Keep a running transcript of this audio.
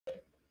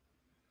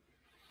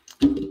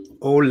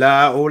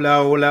Hola,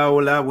 hola, hola,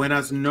 hola.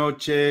 Buenas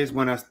noches,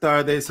 buenas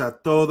tardes a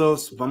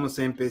todos. Vamos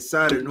a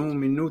empezar en un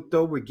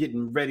minuto. We're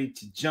getting ready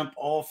to jump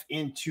off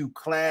into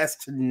class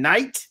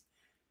tonight.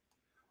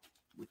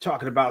 We're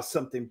talking about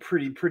something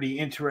pretty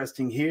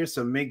interesting here.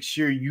 So make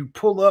sure you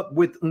pull up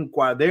with un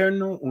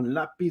cuaderno, un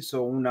lápiz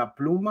o una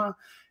pluma,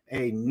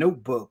 a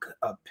notebook,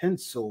 a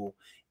pencil,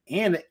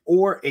 and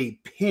or a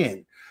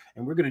pen.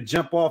 And we're going to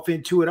jump off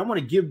into it. I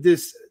want to give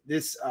this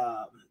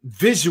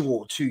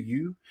visual to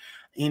you.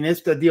 In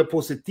esta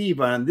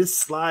diapositiva, on this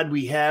slide,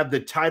 we have the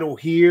title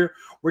here.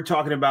 We're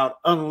talking about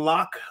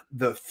unlock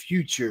the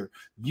future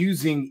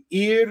using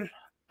ir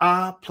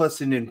a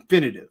plus an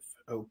infinitive.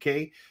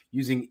 Okay,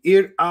 using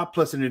ir a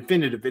plus an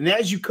infinitive. And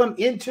as you come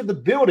into the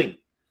building,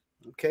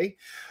 okay,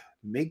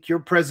 make your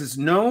presence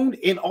known.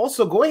 And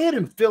also go ahead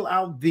and fill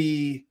out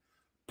the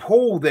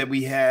poll that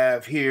we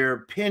have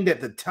here pinned at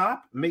the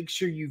top. Make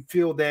sure you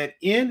fill that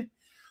in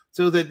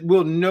so that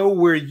we'll know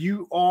where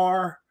you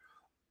are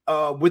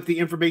with the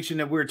information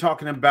that we're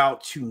talking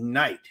about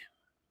tonight.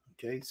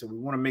 Okay, so we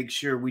want to make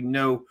sure we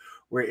know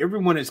where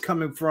everyone is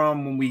coming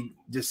from when we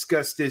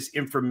discuss this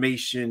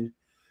information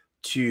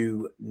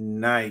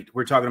tonight.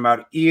 We're talking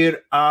about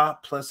ir a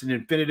plus an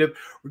infinitive.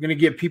 We're going to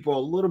give people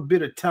a little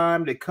bit of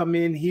time to come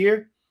in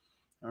here.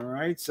 All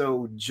right,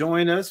 so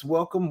join us.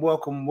 Welcome,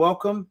 welcome,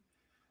 welcome.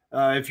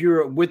 If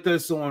you're with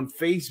us on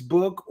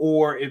Facebook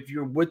or if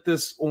you're with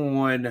us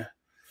on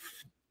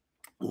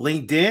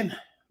LinkedIn,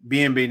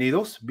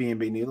 bienvenidos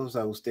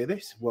a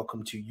ustedes.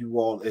 Welcome to you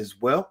all as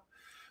well.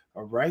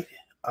 All right.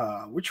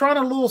 We're trying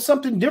a little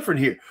something different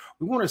here.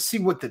 We want to see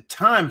what the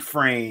time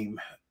frame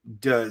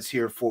does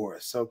here for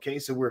us. Okay,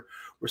 so we're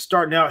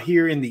starting out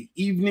here in the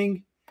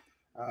evening.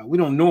 We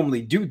don't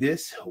normally do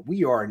this.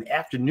 We are an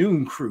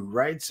afternoon crew,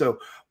 right? So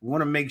we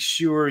want to make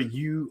sure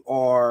you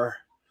are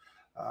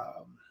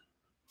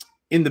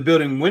in the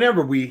building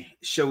whenever we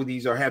show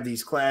these or have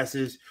these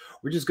classes.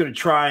 We're just going to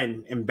try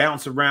and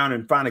bounce around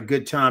and find a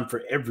good time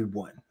for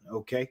everyone.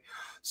 Okay,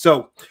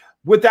 so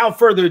without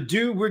further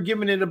ado, we're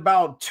giving it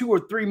about 2 or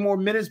 3 more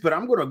minutes, but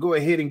I'm going to go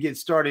ahead and get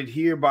started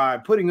here by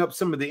putting up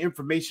some of the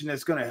information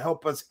that's going to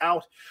help us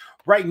out.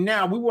 Right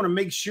now, we want to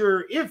make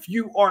sure if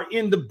you are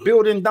in the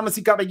building, damas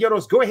y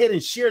caballeros, go ahead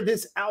and share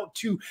this out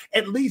to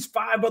at least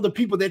 5 other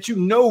people that you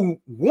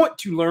know want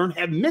to learn,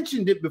 have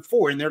mentioned it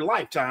before in their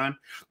lifetime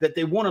that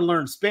they want to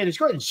learn Spanish.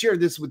 Go ahead and share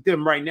this with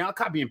them right now.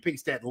 Copy and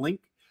paste that link,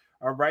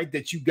 all right,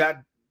 that you got,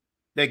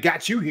 that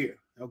got you here,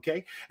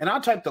 okay? And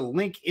I'll type the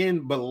link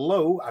in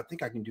below. I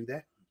think I can do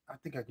that. I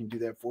think I can do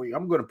that for you.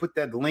 I'm going to put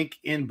that link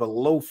in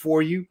below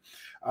for you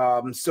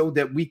so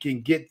that we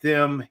can get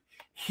them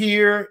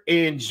here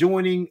and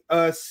joining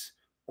us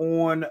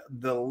on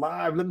the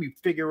live. Let me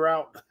figure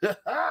out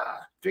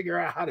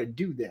how to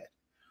do that.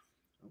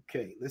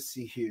 Okay, let's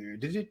see here.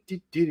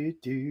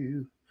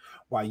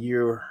 While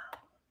you're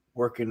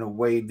working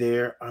away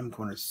there, I'm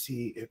going to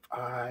see if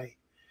I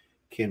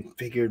can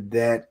figure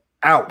that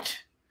out.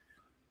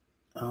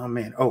 Oh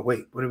man. Oh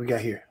wait, what do we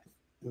got here?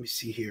 Let me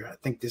see here. I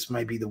think this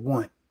might be the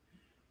one.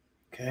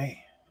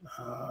 Okay.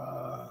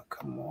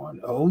 Come on.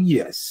 Oh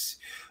yes.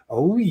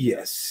 Oh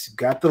yes.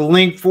 Got the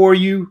link for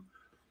you.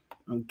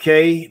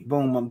 Okay.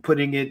 Boom. I'm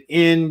putting it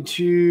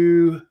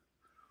into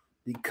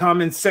the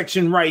comment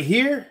section right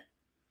here.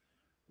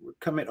 We're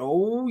coming.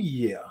 Oh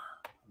yeah.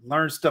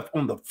 Learn stuff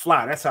on the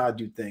fly. That's how I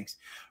do things.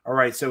 All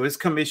right. So it's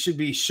coming. It should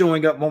be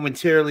showing up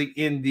momentarily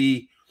in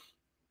the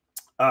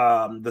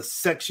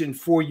section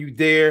for you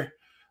there.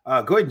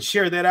 Go ahead and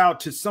share that out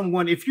to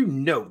someone. If you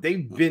know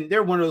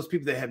they're one of those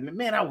people that have,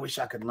 man, I wish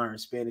I could learn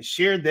Spanish.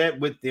 Share that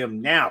with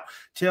them now.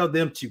 Tell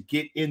them to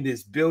get in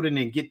this building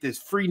and get this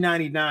free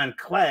 99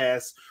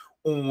 class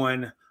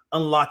on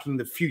unlocking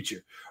the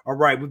future. All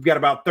right, we've got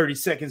about 30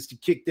 seconds to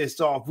kick this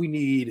off. We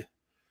need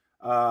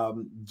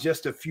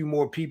just a few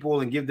more people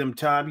and give them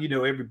time. You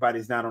know,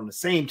 everybody's not on the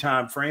same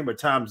time frame or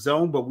time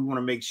zone, but we want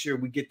to make sure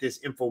we get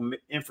this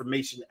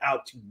information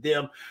out to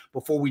them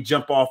before we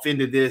jump off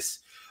into this,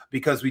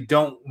 because we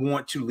don't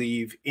want to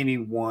leave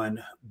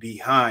anyone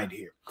behind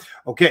here.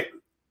 Okay,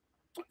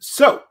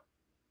 so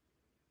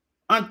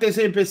antes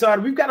de empezar,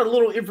 we've got a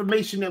little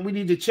information that we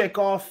need to check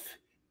off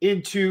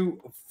into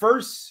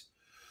first.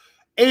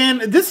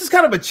 And this is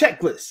kind of a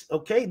checklist,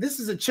 okay? This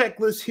is a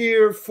checklist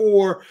here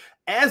for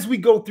as we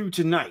go through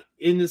tonight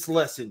in this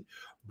lesson.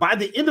 By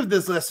the end of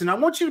this lesson, I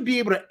want you to be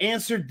able to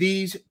answer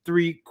these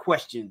 3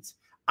 questions.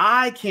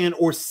 I can,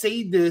 or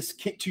say this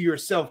to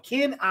yourself,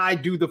 can I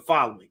do the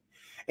following?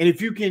 And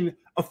if you can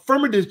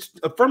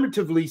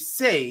affirmatively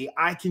say,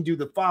 I can do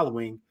the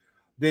following,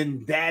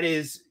 then that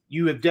is,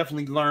 you have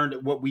definitely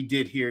learned what we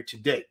did here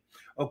today.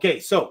 Okay,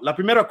 so la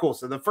primera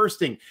cosa, the first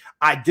thing,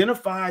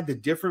 identify the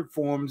different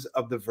forms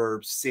of the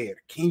verb ser.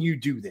 Can you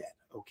do that?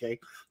 Okay,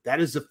 that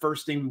is the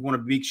first thing we want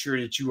to make sure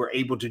that you are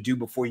able to do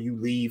before you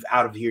leave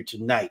out of here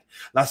tonight.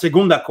 La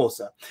segunda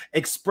cosa,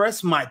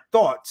 express my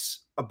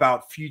thoughts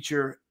about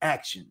future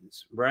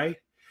actions, right?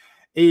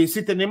 Y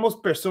si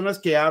tenemos personas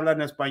que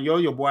hablan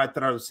español, yo voy a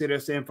traducir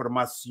esa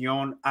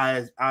información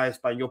a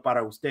español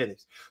para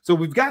ustedes. So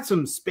we've got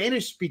some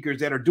Spanish speakers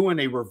that are doing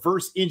a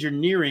reverse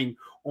engineering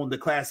on the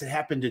class that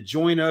happened to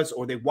join us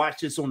or they watch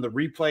this on the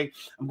replay.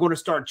 I'm going to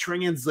start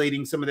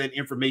translating some of that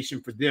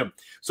information for them.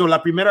 So la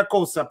primera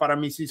cosa para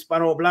mis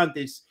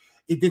hispanohablantes,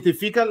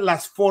 identifica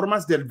las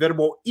formas del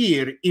verbo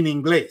ir en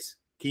inglés.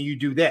 Can you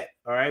do that?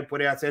 All right,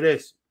 puede hacer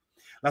eso.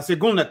 La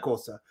segunda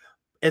cosa,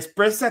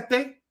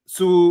 exprésate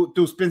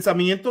tus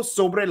pensamientos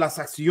sobre las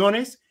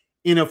acciones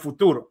en el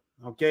futuro.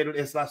 Okay,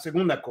 es la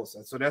segunda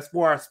cosa. So that's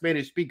for our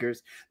Spanish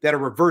speakers that are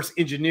reverse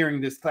engineering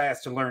this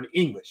class to learn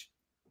English.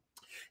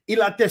 Y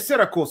la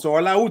tercera cosa,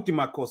 or la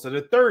última cosa,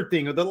 the third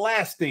thing or the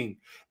last thing,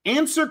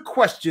 answer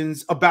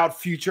questions about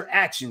future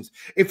actions.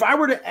 If I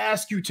were to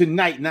ask you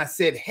tonight and I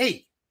said,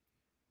 hey,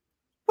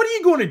 what are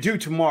you going to do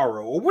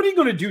tomorrow? Or what are you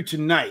going to do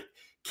tonight?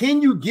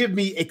 Can you give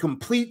me a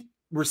complete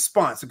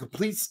response, a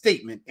complete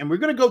statement? And we're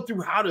going to go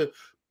through how to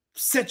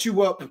set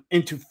you up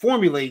and to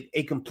formulate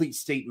a complete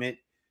statement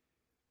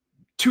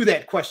to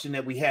that question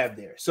that we have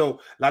there. So,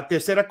 la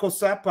tercera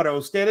cosa para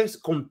ustedes,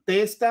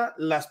 contesta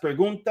las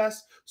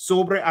preguntas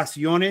sobre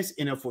acciones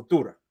en el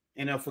futuro.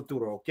 En el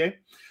futuro, okay?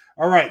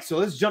 All right, so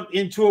let's jump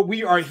into it.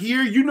 We are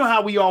here. You know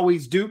how we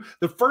always do.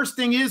 The first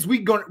thing is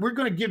we're going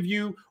to give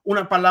you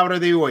una palabra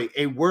de hoy,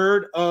 a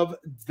word of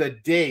the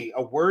day,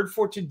 a word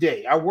for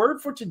today. Our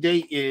word for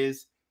today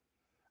is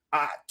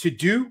to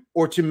do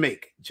or to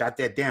make. Jot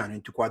that down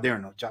in tu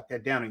cuaderno. Jot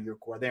that down in your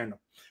cuaderno.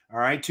 All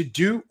right, to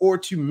do or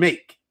to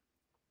make.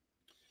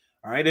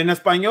 All right, en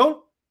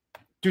español,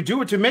 to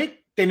do or to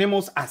make,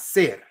 tenemos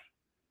hacer.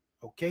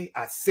 Okay,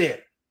 hacer.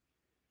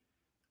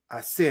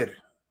 Hacer.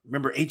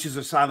 Remember, H's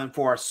are silent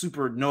for our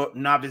super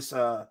novice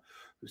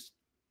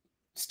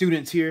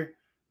students here,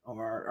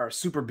 or our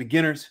super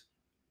beginners.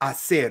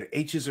 Hacer,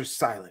 H's are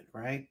silent,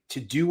 right?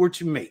 To do or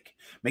to make.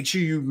 Make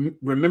sure you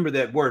remember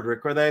that word.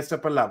 Recuerda esta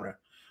palabra.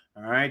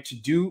 All right, to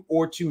do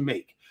or to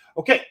make.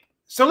 Okay,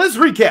 so let's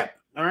recap.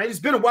 All right, it's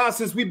been a while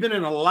since we've been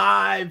in a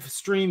live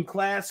stream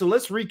class. So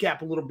let's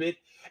recap a little bit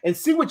and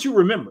see what you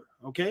remember.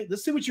 Okay,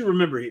 let's see what you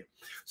remember here.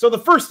 So the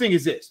first thing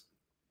is this.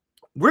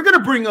 We're going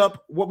to bring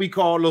up what we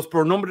call los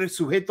pronombres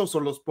sujetos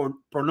or los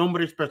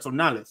pronombres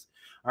personales.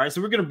 All right, so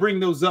we're going to bring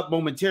those up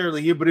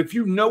momentarily here. But if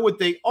you know what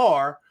they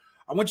are,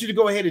 I want you to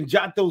go ahead and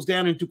jot those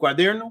down in tu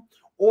cuaderno,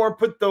 or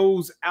put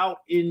those out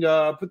in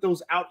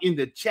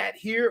the chat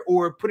here,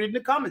 or put it in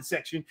the comment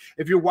section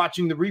if you're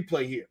watching the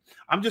replay here.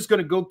 I'm just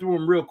going to go through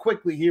them real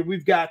quickly here.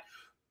 We've got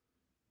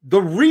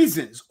the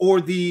reasons or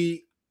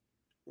the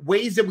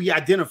ways that we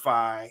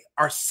identify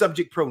our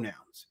subject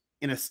pronouns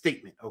in a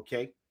statement.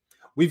 Okay,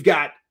 we've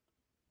got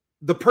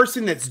the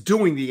person that's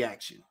doing the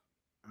action.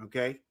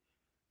 Okay,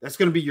 that's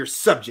going to be your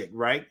subject,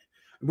 right?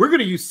 We're going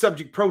to use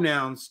subject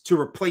pronouns to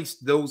replace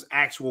those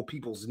actual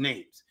people's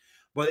names.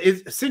 But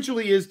it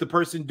essentially is the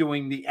person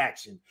doing the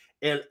action.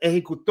 El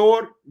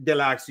ejecutor de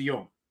la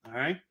acción. All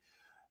right.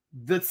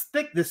 The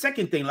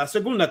second thing, la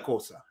segunda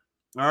cosa.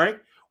 All right.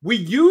 We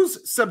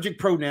use subject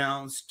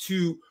pronouns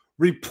to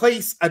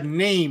replace a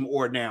name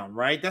or a noun,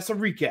 right? That's a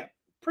recap.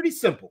 Pretty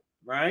simple,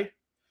 right?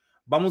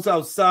 Vamos a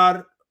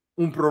usar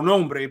un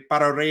pronombre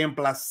para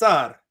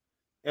reemplazar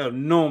el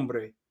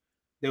nombre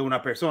de una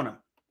persona.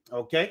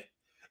 Okay.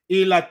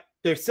 Y la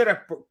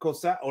tercera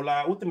cosa, o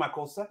la última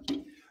cosa,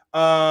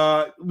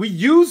 we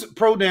use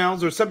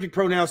pronouns or subject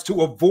pronouns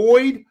to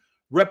avoid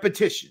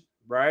repetition,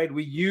 right?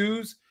 We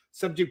use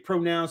subject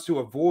pronouns to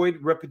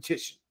avoid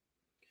repetition.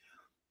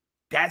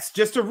 That's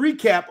just a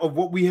recap of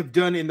what we have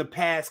done in the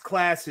past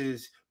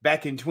classes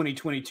back in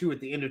 2022, at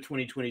the end of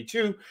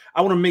 2022.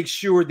 I want to make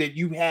sure that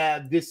you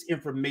have this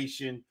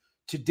information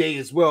today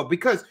as well,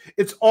 because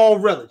it's all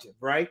relative,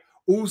 right?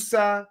 Vamos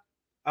a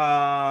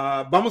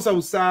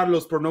usar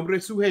los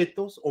pronombres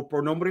sujetos o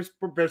pronombres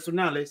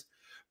personales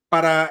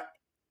para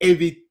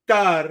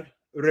evitar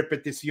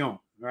repetición,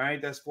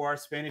 right? That's for our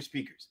Spanish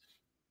speakers.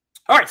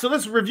 All right, so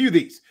let's review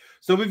these.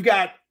 So we've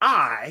got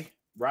I,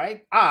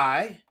 right?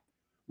 I,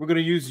 we're going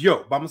to use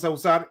yo. Vamos a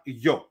usar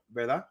yo,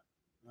 ¿verdad?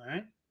 All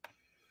right.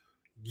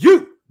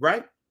 You,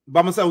 right?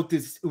 Vamos a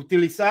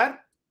utilizar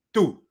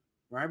tú,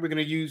 right? We're going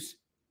to use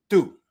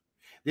tú.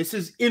 This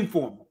is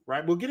informal,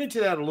 right? We'll get into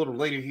that a little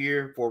later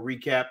here for a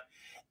recap.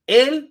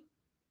 Él,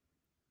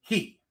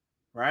 he,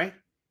 right?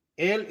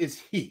 Él is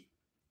he,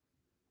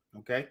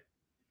 okay?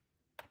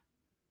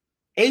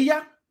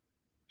 Ella,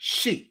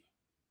 she,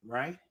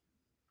 right?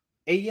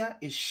 Ella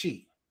is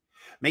she.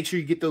 Make sure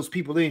you get those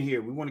people in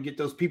here. We want to get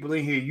those people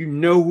in here. You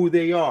know who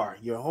they are.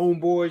 Your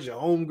homeboys,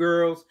 your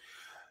homegirls,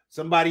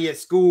 somebody at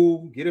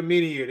school. Get them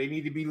in here. They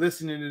need to be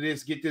listening to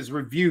this. Get this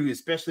review,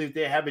 especially if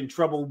they're having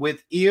trouble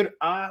with ir,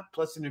 a,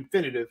 plus an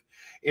infinitive.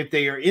 If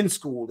they are in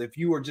school, if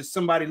you are just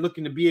somebody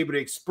looking to be able to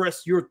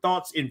express your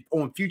thoughts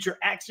on future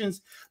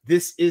actions,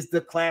 this is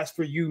the class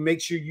for you.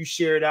 Make sure you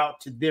share it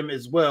out to them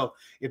as well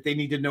if they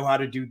need to know how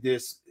to do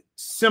this.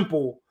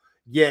 Simple,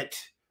 yet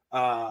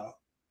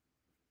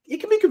it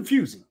can be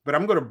confusing, but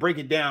I'm going to break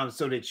it down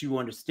so that you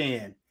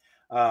understand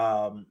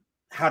how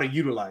to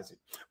utilize it.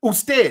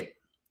 Usted,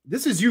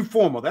 This is you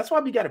formal. That's why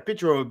we got a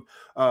picture of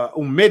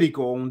un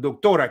médico, un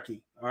doctor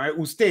aquí. All right.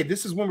 Usted.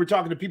 This is when we're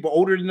talking to people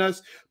older than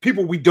us,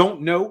 people we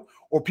don't know,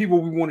 or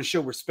people we want to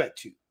show respect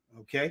to.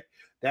 Okay.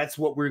 That's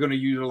what we're going to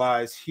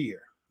utilize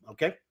here.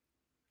 Okay.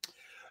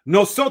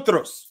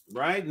 Nosotros,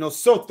 right?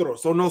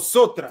 Nosotros or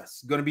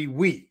nosotras, going to be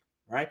we.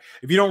 Right?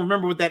 If you don't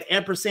remember what that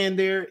ampersand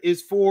there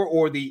is for,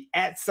 or the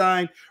 @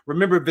 sign,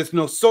 remember if it's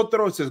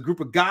nosotros, it's a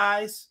group of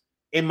guys,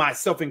 and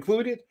myself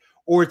included,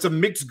 or it's a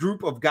mixed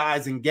group of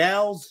guys and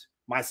gals,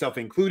 myself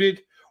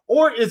included,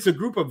 or it's a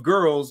group of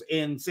girls,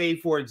 and say,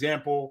 for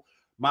example,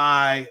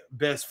 my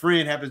best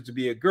friend happens to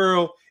be a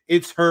girl,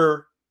 it's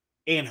her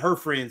and her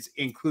friends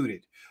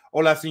included.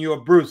 Hola,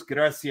 señor Bruce.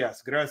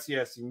 Gracias.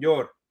 Gracias,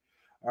 señor.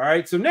 All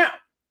right, so now,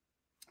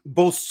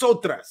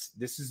 vosotras,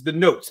 this is the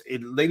notes.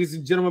 Ladies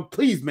and gentlemen,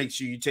 please make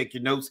sure you take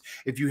your notes.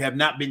 If you have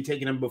not been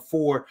taking them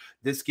before,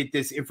 let's get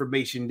this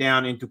information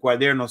down into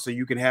cuaderno so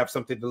you can have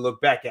something to look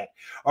back at.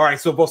 All right,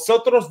 so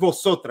vosotros,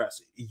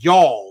 vosotras,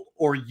 y'all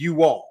or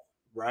you all,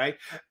 right?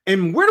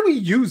 And where do we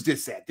use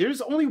this at?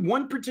 There's only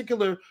one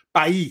particular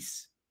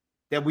país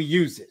that we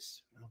use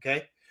this,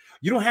 okay?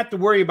 You don't have to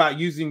worry about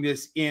using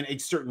this in a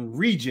certain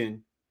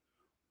region,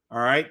 all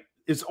right?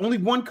 It's only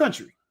one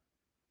country.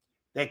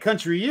 That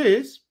country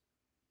is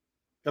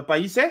the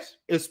países,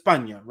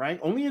 España, right?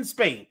 Only in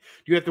Spain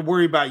do you have to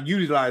worry about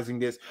utilizing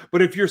this.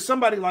 But if you're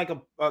somebody like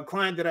a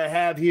client that I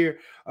have here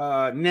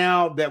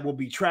now that will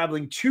be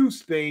traveling to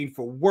Spain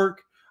for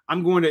work,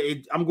 I'm going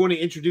to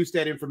introduce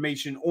that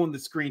information on the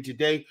screen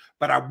today,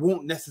 but I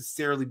won't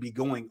necessarily be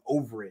going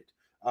over it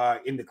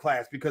in the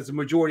class because the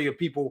majority of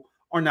people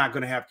are not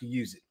going to have to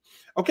use it.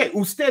 Okay,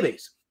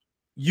 ustedes,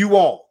 you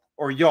all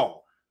or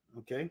y'all,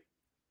 okay?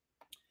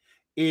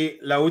 Y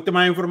la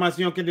última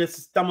información que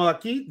necesitamos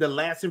aquí, the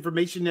last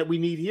information that we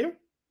need here,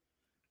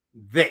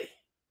 they,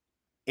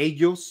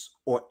 ellos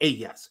or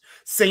ellas.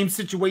 Same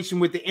situation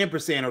with the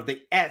ampersand or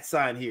the @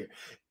 sign here.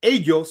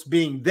 Ellos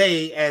being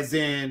they as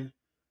in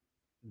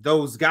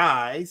those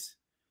guys.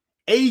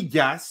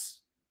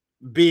 Ellas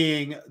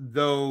being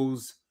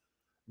those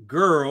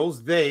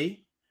girls,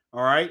 they,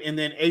 all right? And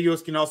then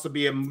ellos can also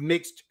be a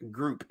mixed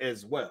group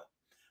as well,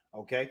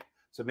 okay?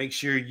 So make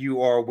sure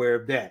you are aware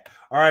of that.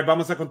 All right,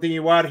 vamos a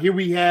continuar. Here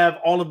we have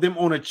all of them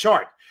on a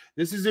chart.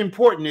 This is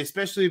important,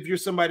 especially if you're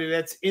somebody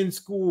that's in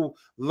school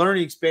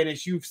learning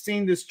Spanish. You've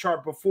seen this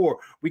chart before.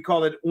 We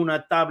call it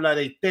una tabla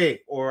de té,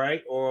 all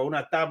right? Or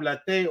una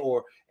tabla té,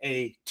 or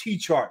a T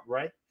chart,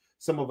 right?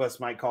 Some of us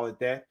might call it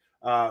that.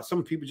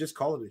 Some people just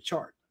call it a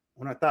chart,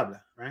 una tabla,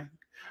 right?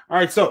 All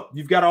right, so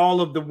you've got all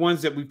of the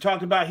ones that we've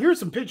talked about. Here's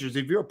some pictures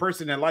if you're a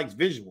person that likes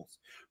visuals,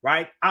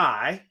 right?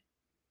 I,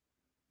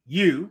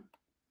 you,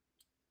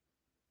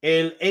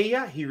 él,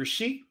 ella, he or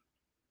she.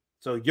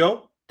 So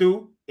yo,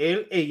 tú,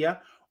 él,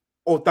 ella.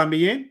 O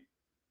también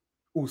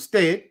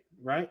usted,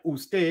 right?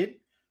 Usted,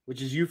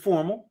 which is you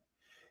formal.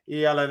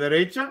 Y a la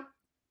derecha,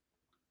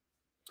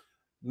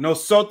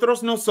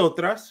 nosotros,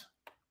 nosotras.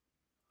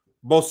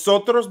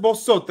 Vosotros,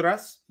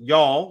 vosotras,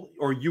 y'all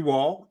or you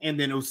all. And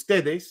then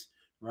ustedes,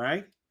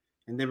 right?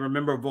 And then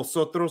remember,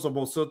 vosotros or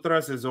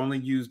vosotras is only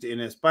used in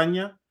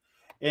España.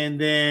 And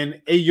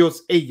then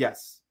ellos,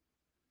 ellas.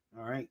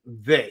 All right,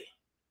 they.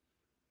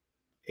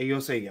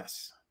 Ellos,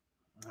 ellas.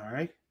 All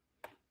right.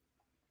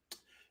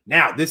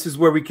 Now, this is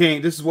where we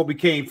came. This is what we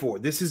came for.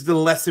 This is the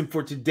lesson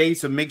for today.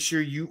 So make sure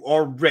you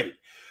are ready.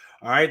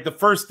 All right. The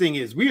first thing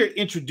is we are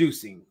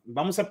introducing.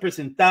 Vamos a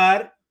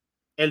presentar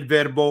el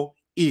verbo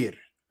ir.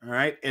 All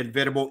right. El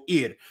verbo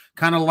ir.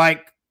 Kind of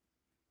like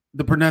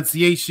the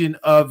pronunciation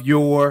of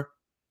your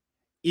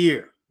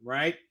ear,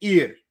 right?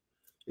 Ir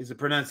is the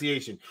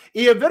pronunciation.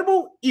 Y el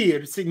verbo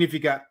ir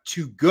significa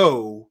to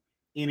go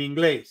in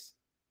inglés.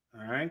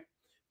 All right.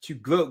 To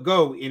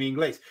go in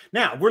inglés.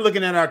 Now, we're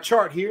looking at our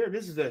chart here.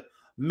 This is a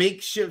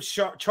makeshift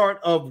chart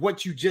of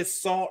what you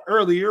just saw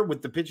earlier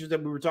with the pictures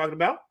that we were talking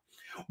about.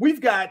 We've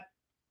got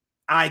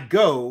I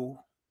go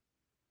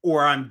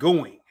or I'm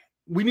going.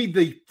 We need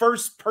the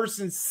first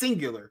person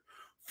singular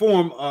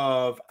form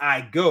of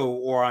I go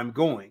or I'm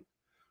going.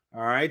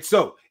 All right.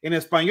 So, en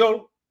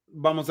español,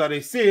 vamos a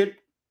decir,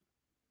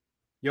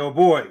 yo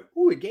voy.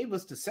 Ooh, it gave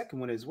us the second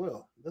one as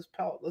well. Let's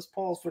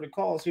pause for the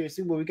calls here and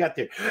see what we got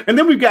there. And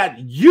then we've got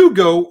you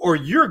go or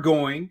you're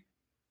going.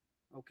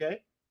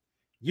 Okay.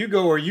 You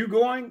go or you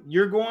going,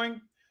 you're going.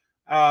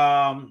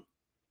 We're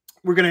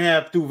going to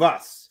have tu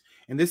vas.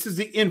 And this is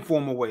the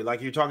informal way.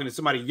 Like you're talking to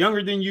somebody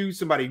younger than you,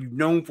 somebody you've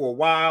known for a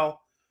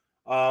while,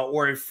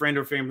 or a friend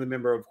or family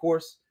member, of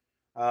course.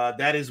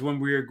 That is when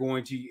we're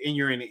going to, and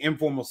you're in an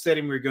informal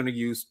setting, we're going to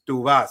use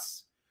tu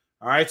vas.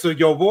 All right. So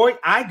yo voy,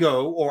 I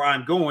go or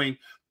I'm going.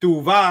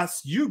 Tu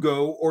vas, you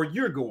go or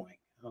you're going.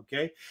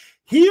 Okay.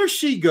 He or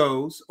she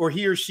goes or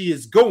he or she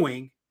is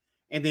going.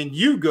 And then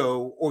you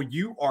go or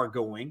you are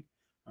going.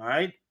 All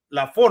right.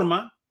 La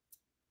forma,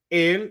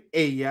 él,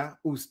 ella,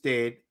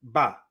 usted,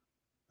 va.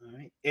 All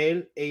right.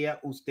 Él, ella,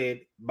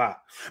 usted, va.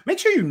 Make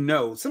sure you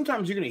know,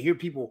 sometimes you're going to hear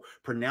people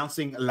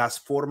pronouncing las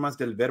formas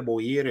del verbo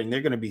ir, and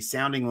they're going to be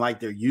sounding like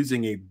they're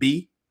using a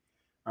B.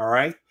 All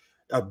right.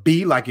 A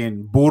B like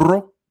in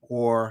burro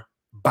or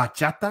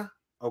bachata,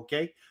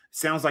 okay?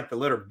 Sounds like the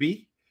letter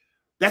B.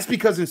 That's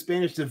because in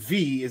Spanish, the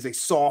V is a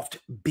soft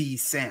B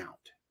sound,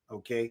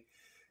 okay?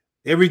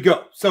 There we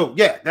go. So,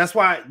 yeah, that's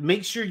why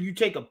make sure you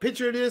take a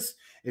picture of this.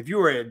 If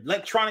you're an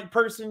electronic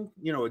person,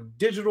 you know, a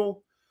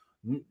digital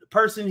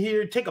person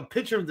here, take a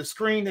picture of the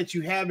screen that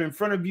you have in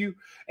front of you.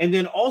 And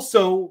then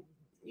also,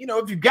 you know,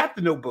 if you got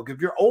the notebook,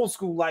 if you're old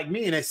school like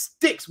me and it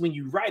sticks when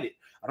you write it,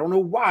 I don't know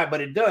why,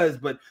 but it does.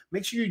 But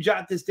make sure you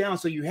jot this down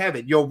so you have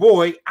it. Yo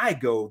voy, I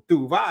go.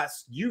 Tú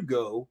vas, you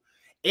go.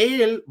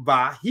 Él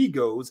va, he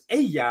goes.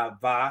 Ella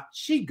va,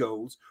 she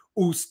goes.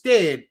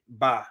 Usted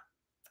va,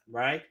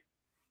 right?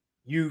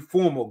 You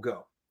formal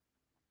go.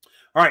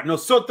 All right.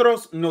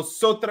 Nosotros,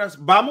 nosotras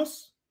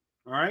vamos.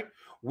 All right.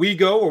 We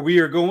go or we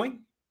are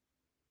going.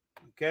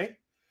 Okay.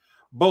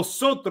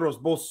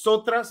 Vosotros,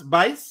 vosotras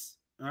vais.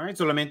 All right.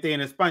 Solamente en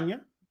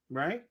España.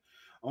 Right.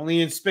 Only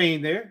in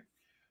Spain there.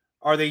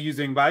 Are they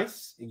using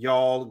vais?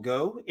 Y'all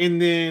go.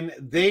 And then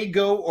they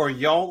go or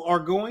y'all are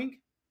going.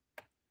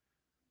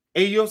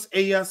 Ellos,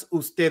 ellas,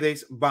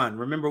 ustedes van.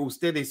 Remember,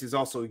 ustedes is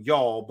also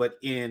y'all, but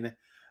in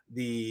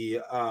the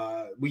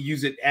we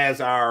use it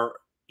as our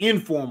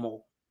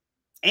informal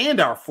and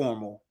our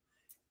formal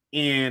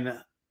in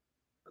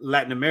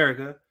Latin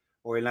America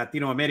or in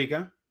Latino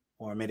America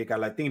or America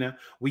Latina.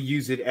 We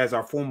use it as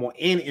our formal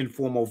and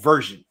informal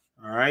version.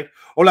 All right.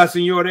 Hola,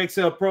 señor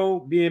Excel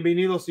Pro.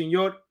 Bienvenido,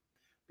 señor.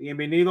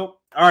 Bienvenido.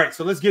 All right.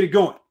 So let's get it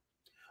going.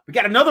 We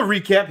got another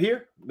recap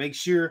here. Make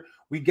sure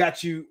we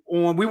got you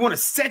on. We want to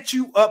set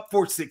you up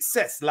for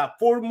success. La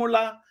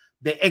fórmula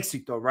de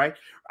éxito, right?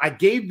 I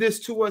gave this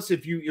to us.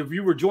 If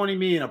you were joining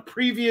me in a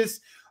previous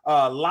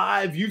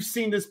live, you've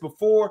seen this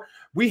before.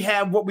 We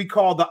have what we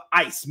call the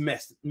ICE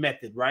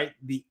method, right?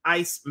 The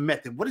ICE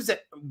method. What does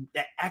that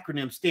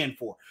acronym stand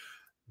for?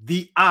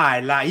 The I,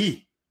 la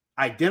I.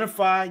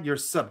 Identify your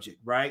subject,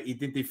 right?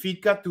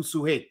 Identifica tu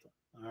sujeto,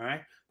 all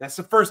right? That's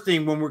the first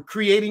thing when we're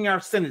creating our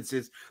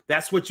sentences.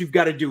 That's what you've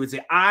got to do. Is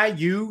it I,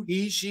 you,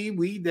 he, she,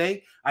 we,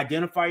 they?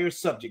 Identify your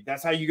subject.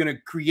 That's how you're going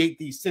to create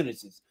these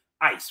sentences.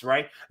 ICE,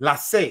 right? La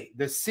C,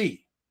 the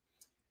C.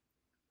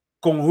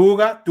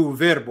 Conjuga tu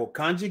verbo.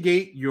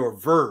 Conjugate your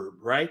verb,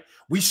 right?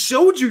 We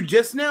showed you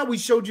just now. We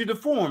showed you the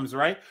forms,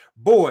 right?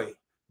 Voy,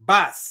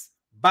 vas,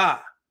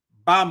 va,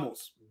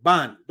 vamos,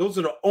 van. Those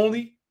are the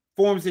only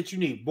forms that you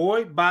need.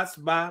 Voy, vas,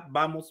 va,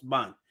 vamos,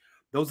 van.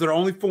 Those are the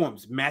only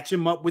forms. Match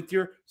them up with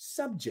your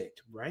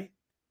subject, right?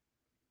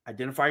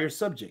 Identify your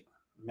subject.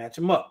 Match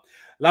them up.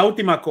 La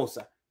última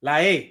cosa. La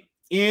E.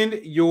 End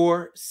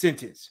your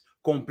sentence.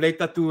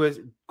 Completa tu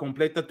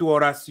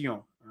oración.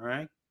 All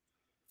right?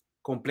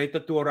 Completa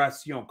tu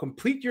oración.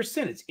 Complete your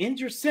sentence. End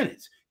your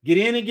sentence. Get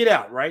in and get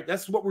out, right?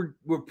 That's what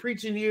we're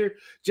preaching here,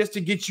 just to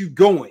get you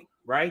going,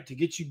 right? To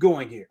get you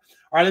going here.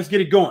 All right, let's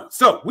get it going.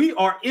 So we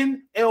are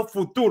in el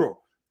futuro.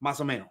 Más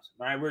o menos,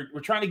 right?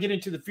 We're trying to get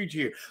into the future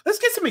here. Let's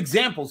get some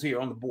examples here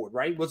on the board,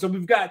 right? Well, so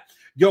we've got,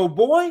 yo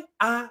voy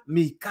a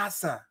mi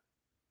casa.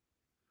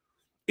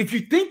 If you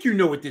think you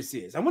know what this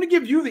is, I want to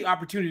give you the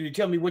opportunity to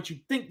tell me what you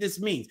think this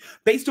means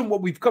based on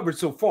what we've covered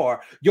so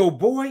far. Yo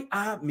voy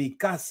a mi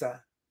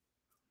casa.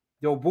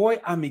 Yo voy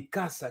a mi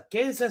casa.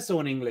 ¿Qué es eso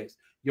en inglés?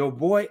 Yo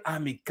voy a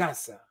mi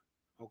casa.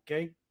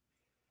 Okay?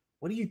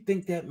 What do you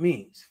think that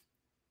means?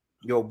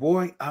 Yo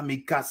voy a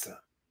mi casa.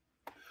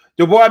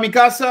 Yo voy a mi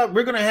casa,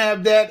 we're going to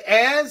have that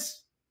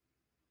as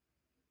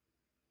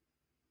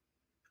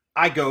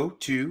I go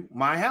to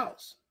my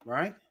house,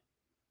 right?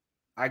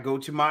 I go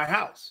to my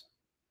house,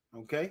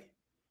 okay?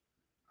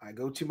 I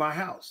go to my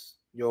house.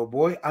 Yo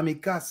voy a mi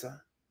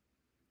casa,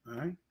 all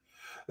right?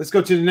 Let's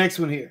go to the next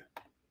one here.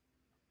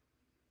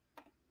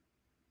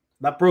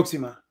 La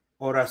próxima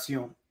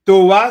oración.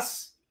 Tú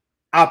vas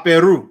a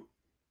Perú.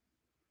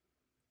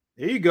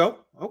 There you go.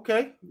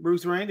 Okay,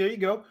 Bruce Rain, there you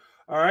go.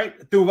 All right,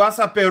 tú vas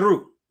a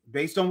Perú.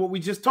 Based on what we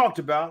just talked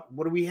about,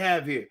 what do we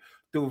have here?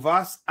 Tú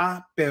vas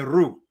a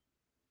Perú.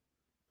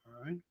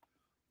 All right.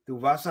 Tú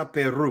vas a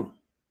Perú.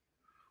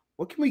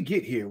 What can we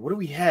get here? What do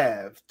we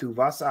have? Tú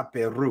vas a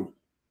Perú.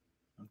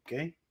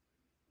 Okay.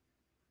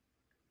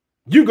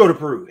 You go to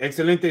Peru.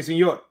 Excelente,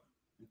 señor.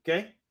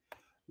 Okay.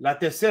 La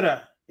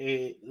tercera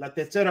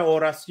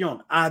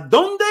oración. ¿A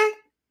dónde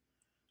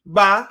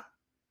va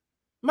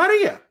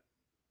María?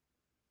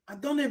 ¿A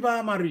dónde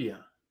va María?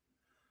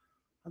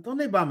 ¿A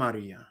dónde va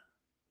María?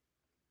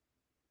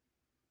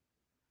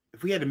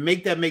 If we had to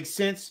make that make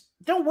sense,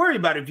 don't worry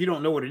about it if you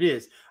don't know what it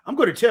is. I'm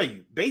going to tell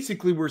you.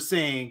 Basically, we're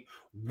saying,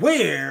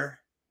 where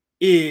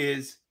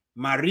is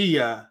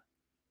Maria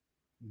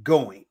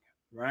going?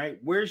 Right?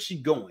 Where is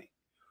she going?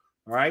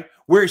 All right?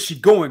 Where is she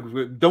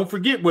going? Don't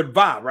forget what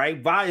va,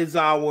 right? Va is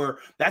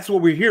that's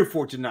what we're here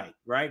for tonight,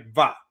 right?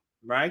 Va,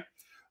 right?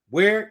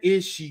 Where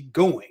is she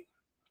going?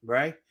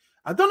 Right?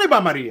 ¿A dónde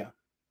va Maria?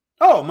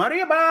 Oh,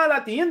 Maria va a la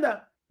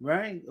tienda,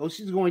 right? Oh,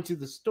 she's going to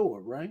the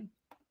store, right?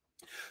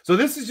 So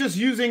this is us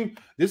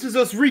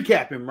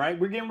recapping, right?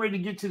 We're getting ready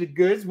to get to the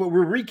goods, but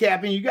we're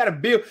recapping. You got to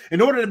build,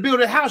 in order to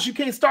build a house, you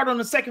can't start on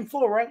the second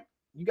floor, right?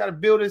 You got to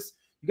build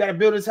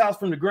this house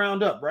from the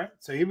ground up, right?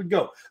 So here we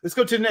go. Let's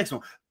go to the next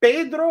one.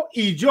 Pedro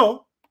y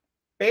yo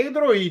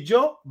Pedro y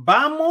yo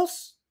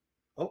vamos.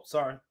 Oh,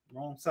 sorry,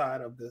 wrong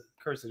side of the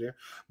cursor there.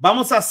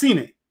 Vamos a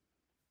cine.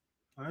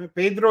 All right,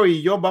 Pedro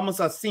y yo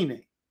vamos a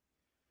cine.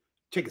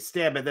 Take a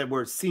stab at that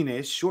word cine.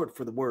 It's short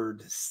for the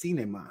word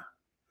cinema.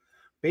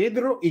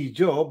 Pedro y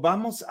yo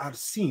vamos al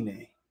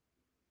cine.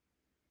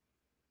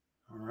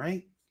 All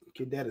right,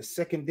 give that a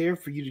second there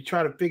for you to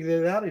try to figure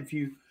that out. If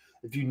you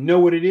know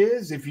what it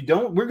is, if you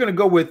don't, we're going to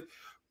go with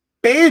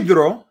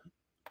Pedro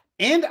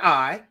and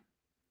I.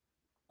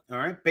 All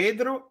right,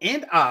 Pedro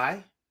and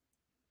I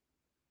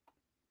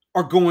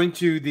are going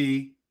to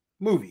the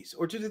movies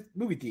or to the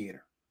movie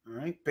theater. All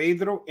right,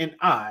 Pedro and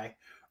I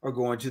are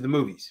going to the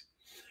movies.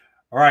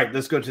 All right,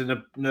 let's go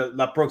to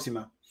la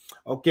próxima.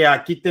 Okay,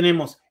 aquí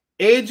tenemos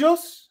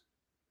ellos.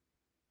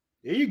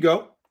 There you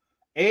go.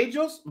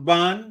 Ellos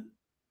van.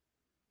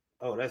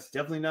 Oh, that's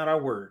definitely not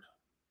our word.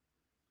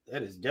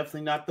 That is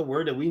definitely not the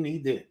word that we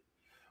need there.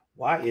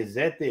 Why is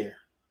that there?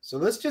 So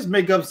let's just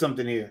make up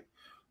something here.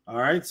 All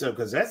right, so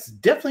because that's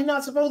definitely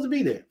not supposed to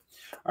be there.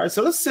 All right,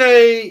 so let's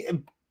say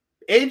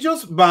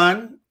ellos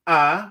van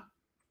al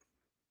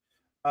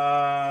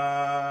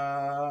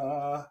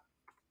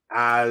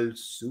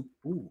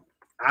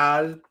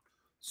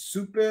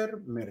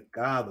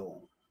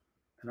supermercado.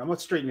 And I'm going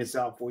to straighten this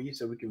out for you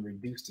so we can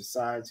reduce the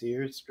sides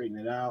here. Straighten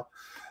it out.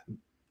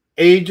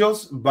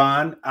 Ellos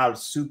van al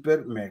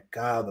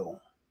supermercado.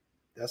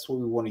 That's what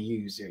we want to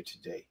use there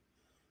today.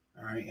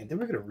 All right, and then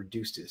we're going to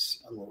reduce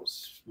this a little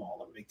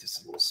smaller, make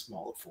this a little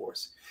smaller for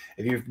us.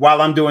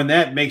 While I'm doing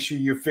that, make sure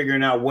you're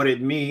figuring out what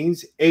it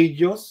means.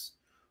 Ellos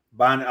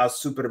van al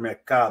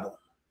supermercado.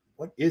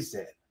 What is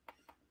that?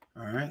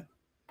 All right.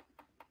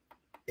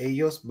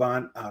 Ellos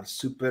van al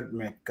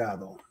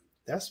supermercado.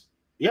 That's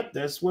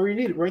where you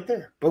need it right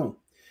there. Boom.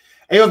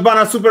 Ellos van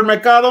al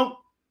supermercado.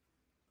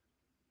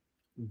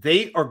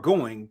 They are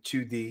going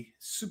to the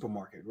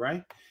supermarket,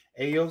 right?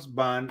 Ellos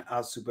van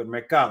al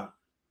supermercado.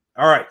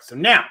 All right, so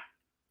now,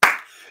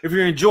 if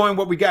you're enjoying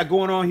what we got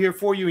going on here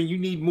for you and you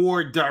need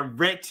more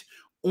direct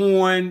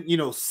on,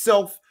 you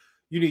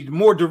need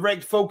more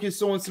direct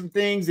focus on some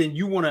things and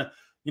you want to,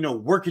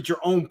 work at your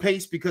own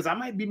pace because I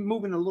might be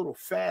moving a little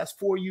fast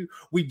for you.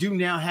 We do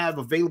now have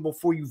available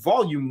for you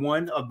volume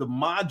 1 of the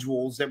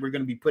modules that we're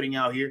going to be putting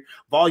out here.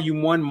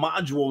 Volume 1,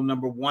 module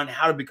number 1,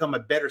 how to become a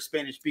better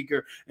Spanish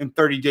speaker in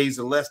 30 days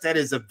or less. That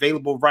is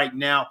available right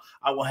now.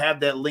 I will have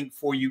that link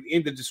for you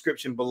in the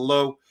description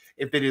below.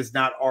 If it is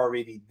not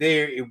already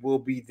there, it will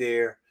be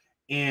there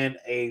in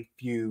a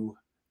few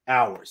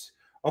hours.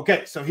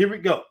 Okay, so here we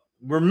go.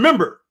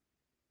 Remember,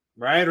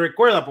 right?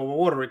 Recuerda, por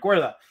favor,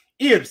 recuerda.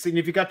 Ir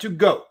significa to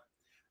go.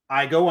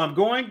 I go, I'm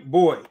going.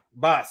 Voy,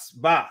 vas,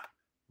 va.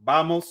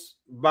 Vamos,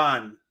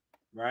 van.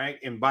 Right?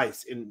 En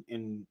vais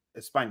in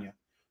España.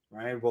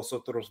 Right?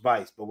 Vosotros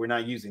vais, but we're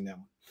not using that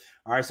one.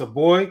 All right, so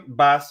voy,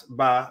 vas,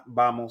 va,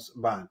 vamos,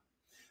 van.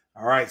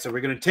 All right, so we're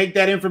going to take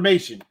that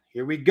information.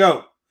 Here we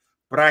go.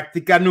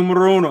 Práctica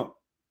número 1.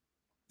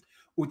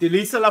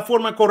 Utiliza la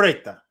forma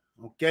correcta.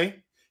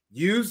 Okay?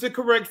 Use the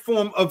correct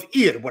form of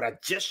ir, what I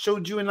just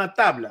showed you in la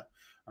tabla.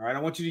 All right, I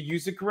want you to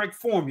use the correct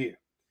form here.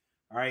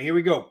 All right, here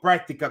we go.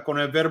 Práctica con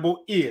el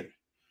verbo ir.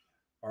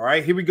 All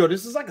right, here we go.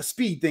 This is like a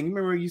speed thing.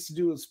 Remember we used to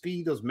do a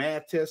speed, those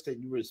math tests that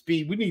you were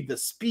speed. We need the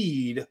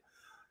speed of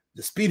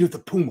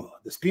the puma,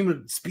 the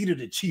speed of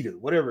the cheetah,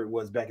 whatever it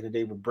was back in the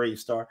day with Brave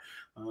Star.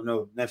 I don't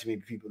know. Not too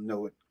many people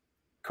know what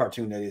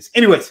cartoon that is.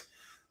 Anyways,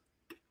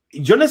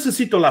 yo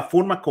necesito la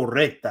forma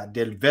correcta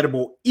del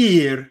verbo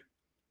ir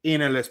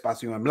en el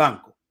espacio en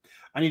blanco.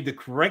 I need the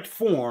correct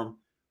form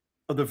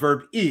of the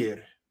verb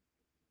ir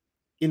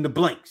in the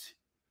blanks.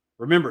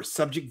 Remember,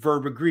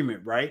 subject-verb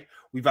agreement, right?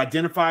 We've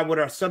identified what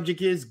our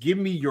subject is. Give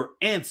me your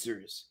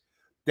answers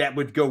that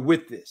would go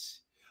with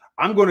this.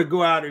 I'm going to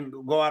go out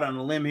on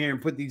a limb here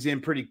and put these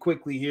in pretty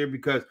quickly here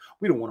because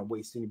we don't want to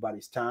waste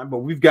anybody's time.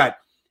 But we've got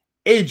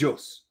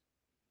ellos,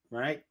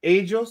 right?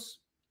 Ellos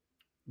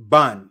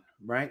van,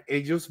 right?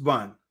 Ellos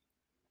van.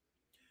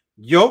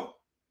 Yo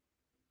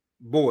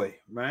voy,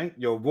 right?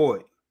 Yo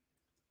voy,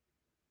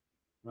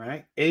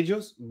 right?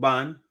 Ellos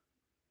van.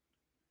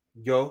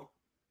 Yo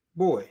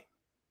voy.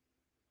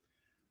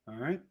 All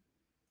right.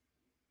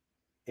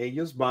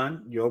 Ellos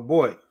van, yo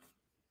voy.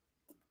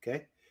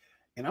 Okay.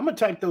 And I'm going to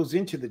type those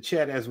into the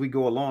chat as we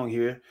go along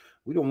here.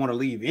 We don't want to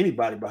leave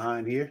anybody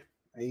behind here.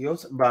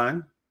 Ellos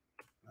van.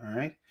 All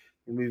right.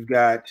 And we've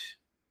got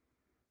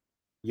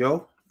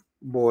yo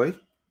voy.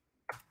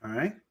 All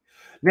right.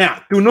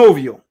 Now, tu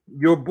novio,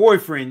 your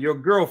boyfriend, your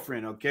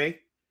girlfriend, okay?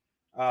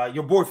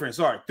 Your boyfriend,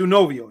 sorry. Tu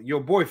novio, your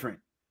boyfriend.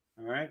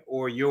 All right.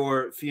 Or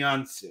your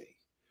fiance.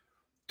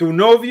 Tu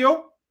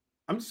novio.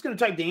 I'm just going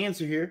to type the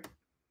answer here.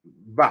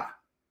 Va,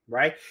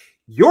 right?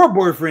 Your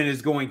boyfriend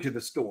is going to the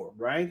store,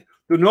 right?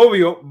 Tu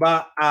novio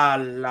va a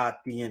la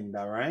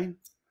tienda, right?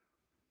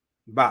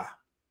 Va.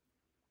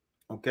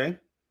 Okay.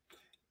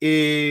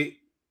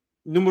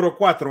 Número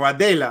 4,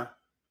 Adela,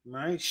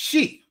 right?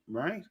 She,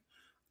 right?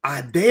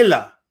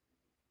 Adela.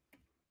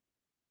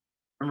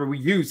 Remember, we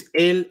use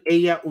él,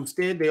 ella,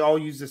 usted. They all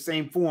use the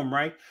same form,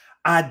 right?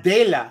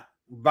 Adela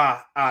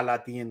va a la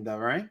tienda,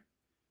 right?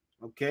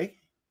 Okay.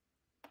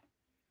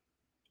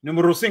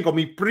 Número 5,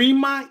 mi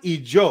prima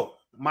y yo.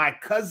 My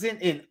cousin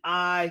and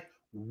I,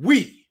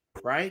 we,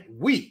 right?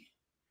 We.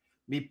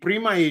 Mi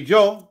prima y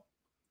yo.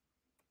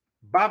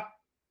 Bop.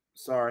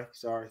 Sorry.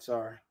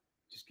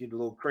 Just getting a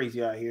little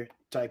crazy out here,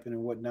 typing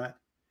and whatnot.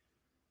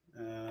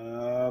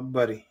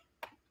 Buddy.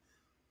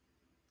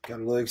 Got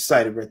a little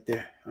excited right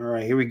there. All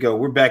right, here we go.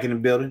 We're back in the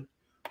building.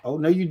 Oh,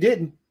 no, you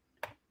didn't.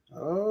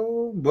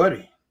 Oh,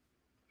 buddy.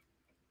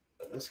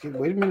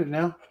 Wait a minute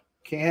now.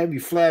 Can't have you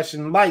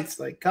flashing lights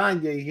like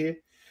Kanye here.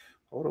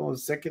 Hold on a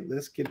second.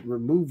 Let's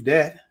remove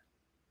that.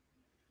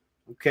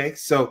 Okay,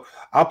 so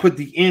I'll put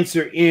the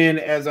answer in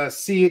as I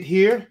see it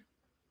here.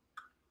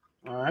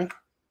 All right.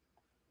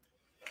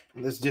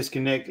 Let's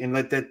disconnect and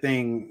let that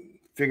thing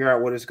figure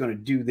out what it's going to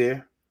do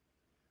there.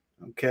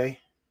 Okay.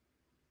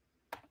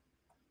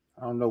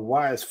 I don't know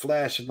why it's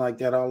flashing like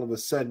that all of a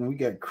sudden. We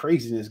got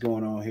craziness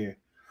going on here.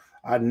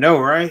 I know,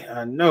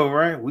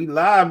 right? We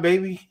live,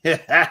 baby.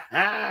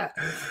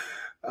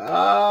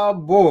 Oh,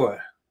 boy.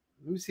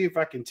 Let me see if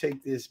I can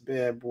take this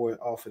bad boy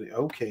off of it.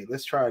 Okay,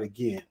 let's try it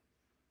again.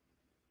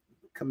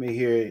 Come in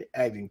here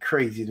acting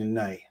crazy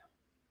tonight.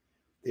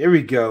 There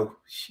we go.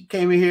 She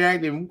came in here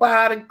acting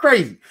wild and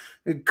crazy.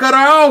 And cut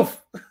her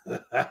off.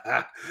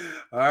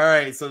 All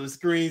right, so the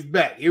screen's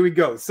back. Here we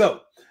go.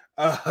 So,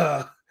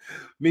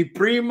 mi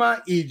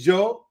prima y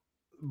yo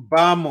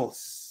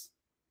vamos.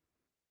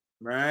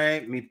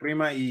 Right? Mi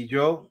prima y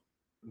yo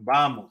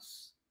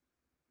vamos.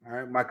 All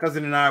right, my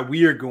cousin and I,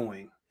 we are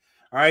going.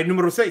 All right,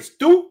 número 6.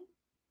 Tú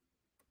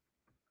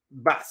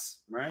vas.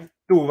 Right?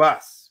 Tú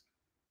vas.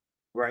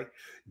 Right?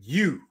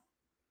 You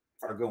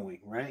are going.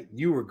 Right?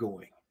 You are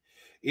going.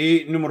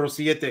 Y número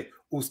 7.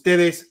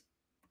 Ustedes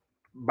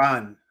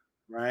van.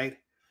 Right?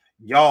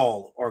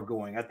 Y'all are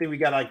going. I think we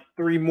got like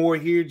 3 more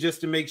here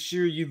just to make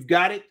sure you've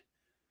got it.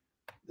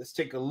 Let's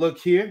take a look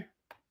here.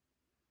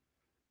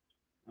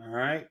 All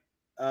right.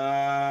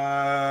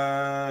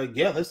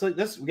 Yeah,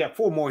 we got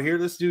 4 more here.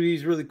 Let's do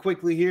these really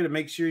quickly here to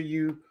make sure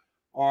you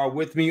are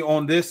with me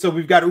on this. So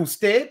we've got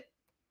usted,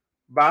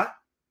 va,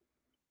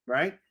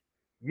 right?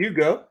 You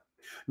go.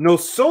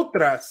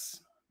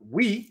 Nosotras,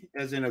 we,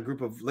 as in a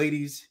group of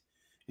ladies,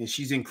 and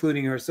she's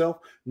including herself.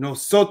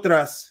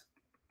 Nosotras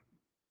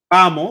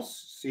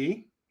vamos,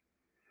 sí.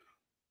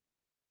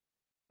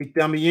 Y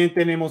también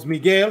tenemos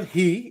Miguel,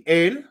 he,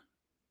 él,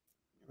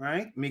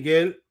 right?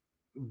 Miguel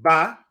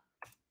va.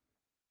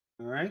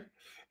 All right.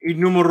 Y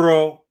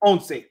número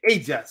 11,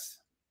 ellas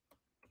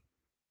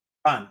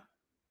van.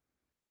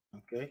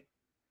 Okay.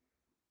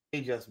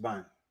 Ellas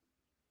van.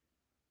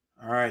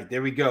 All right,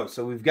 there we go.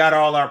 So we've got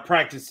all our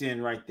practice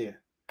in right there.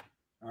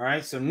 All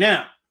right, so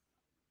now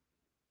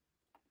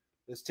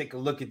let's take a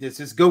look at this.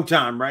 It's go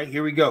time, right?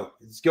 Here we go.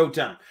 It's go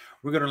time.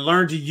 We're going to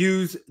learn to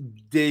use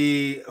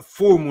the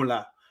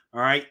formula. All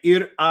right,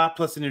 ir a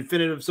plus an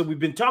infinitive. So we've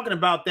been talking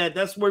about that.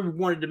 That's where we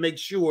wanted to make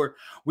sure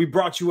we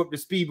brought you up to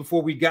speed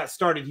before we got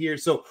started here.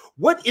 So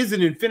what is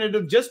an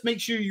infinitive? Just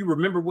make sure you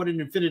remember what an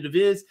infinitive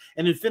is.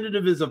 An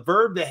infinitive is a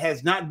verb that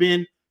has not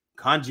been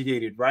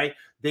conjugated, right?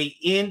 They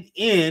end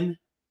in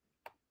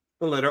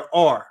the letter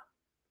R.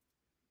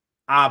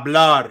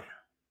 Hablar,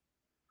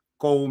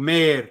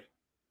 comer,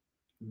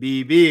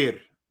 vivir,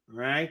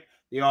 right?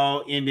 They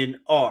all end in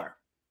R.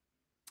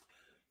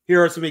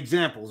 Here are some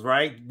examples,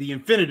 right? The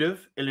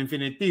infinitive, el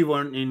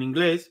infinitivo in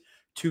inglés,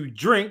 to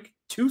drink,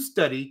 to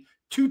study,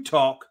 to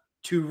talk,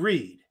 to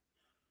read.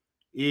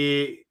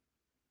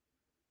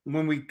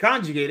 When we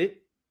conjugate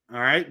it, all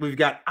right, we've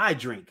got I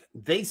drink,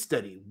 they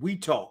study, we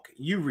talk,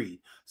 you read.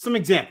 Some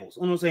examples,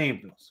 unos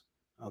ejemplos,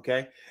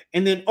 okay?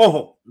 And then,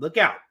 ojo, look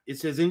out. It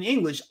says in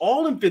English,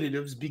 all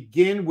infinitives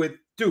begin with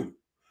tu,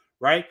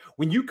 right?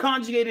 When you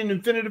conjugate an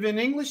infinitive in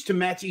English to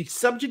match each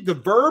subject, the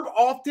verb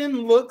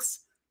often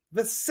looks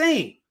the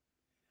same.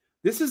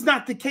 This is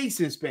not the case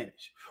in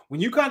Spanish.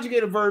 When you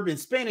conjugate a verb in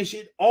Spanish,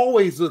 it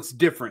always looks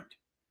different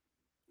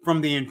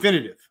from the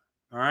infinitive.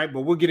 All right,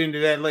 but we'll get into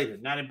that later.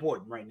 Not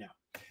important right now.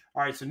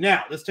 All right, so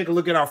now let's take a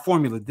look at our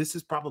formula. This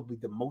is probably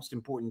the most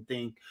important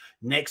thing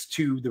next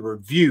to the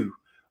review.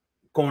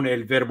 Con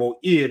el verbo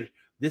ir,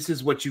 this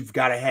is what you've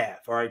got to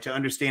have, all right, to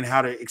understand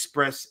how to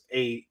express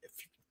a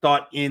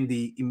thought in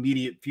the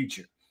immediate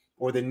future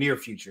or the near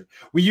future.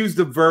 We use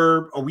the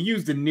verb, or we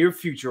use the near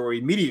future or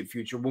immediate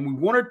future when we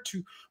want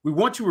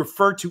to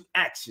refer to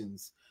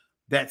actions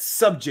that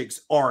subjects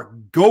are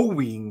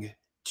going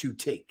to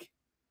take.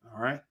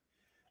 All right.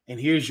 And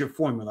here's your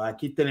formula.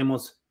 Aquí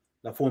tenemos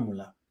la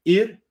fórmula.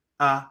 Ir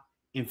a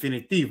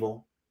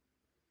infinitivo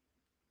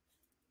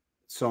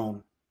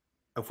son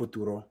el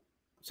futuro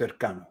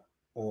cercano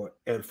or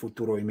el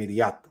futuro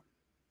inmediato.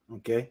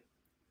 Okay.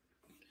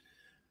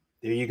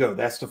 There you go.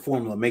 That's the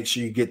formula. Make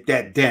sure you get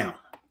that down.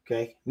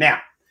 Okay. Now,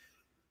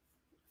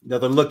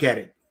 another look at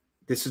it.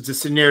 This is the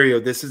scenario.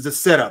 This is the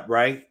setup,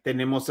 right?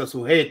 Tenemos el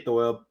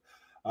sujeto,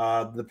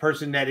 the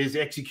person that is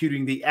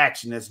executing the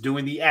action, that's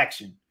doing the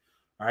action.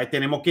 All right.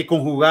 Tenemos que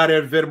conjugar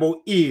el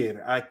verbo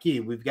ir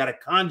aquí. We've got to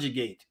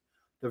conjugate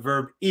the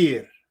verb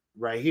ir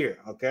right here.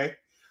 Okay.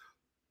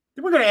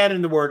 Then we're going to add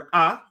in the word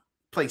a,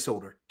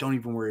 placeholder. Don't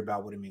even worry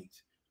about what it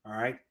means. All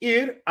right.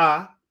 Ir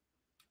a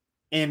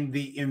and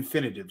the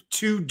infinitive,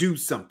 to do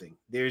something.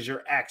 There's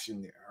your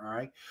action there, all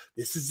right?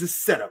 This is the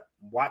setup.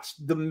 Watch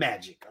the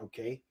magic,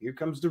 okay? Here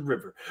comes the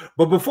river.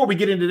 But before we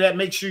get into that,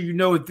 make sure you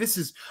know if this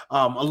is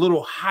a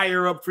little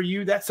higher up for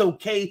you, that's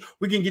okay.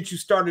 We can get you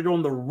started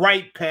on the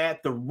right path,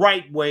 the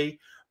right way.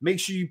 Make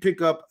sure you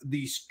pick up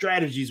the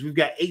strategies. We've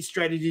got 8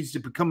 strategies to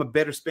become a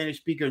better Spanish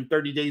speaker in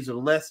 30 days or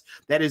less.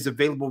 That is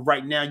available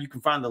right now. You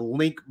can find the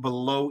link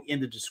below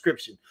in the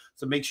description.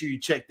 So make sure you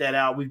check that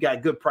out. We've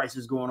got good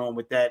prices going on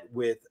with that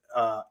with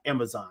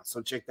Amazon.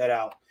 So check that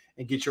out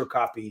and get your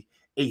copy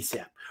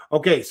ASAP.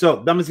 Okay,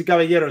 so damas y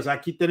caballeros,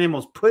 aquí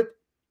tenemos put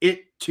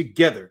it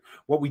together.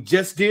 What we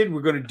just did,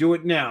 we're going to do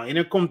it now.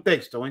 En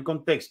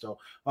contexto.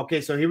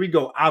 Okay, so here we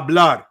go.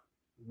 Hablar,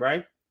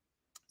 right?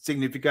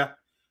 Significa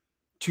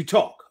to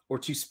talk or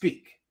to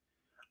speak.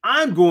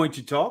 I'm going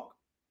to talk.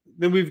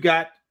 Then we've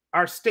got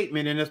our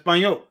statement in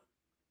español.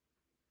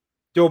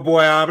 Yo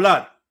voy a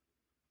hablar.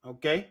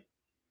 Okay?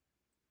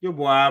 Yo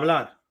voy a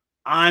hablar.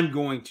 I'm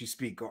going to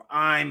speak or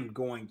I'm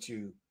going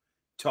to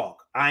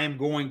talk. I am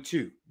going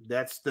to.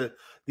 That's the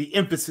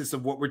emphasis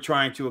of what we're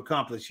trying to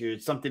accomplish here.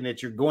 It's something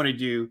that you're going to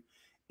do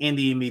in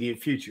the immediate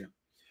future.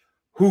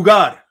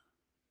 Jugar,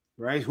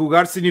 right?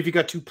 Jugar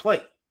significa to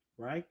play,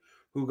 right?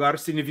 Jugar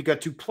significa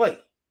to play.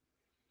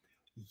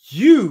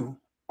 You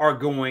are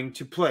going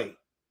to play.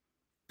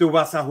 Tú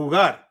vas a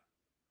jugar,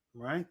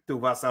 right? Tú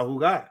vas a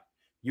jugar.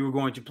 You are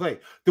going to play.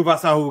 Tú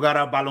vas a jugar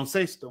a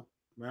baloncesto,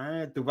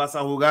 right? Tú vas a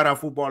jugar a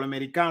fútbol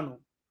americano,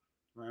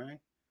 right?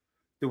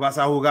 Tú vas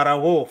a jugar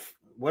a golf.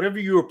 Whatever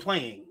you are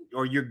playing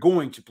or you're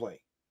going to play,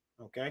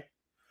 okay?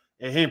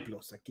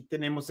 Ejemplos. Aquí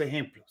tenemos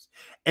ejemplos.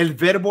 El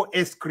verbo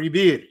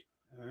escribir,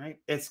 all right?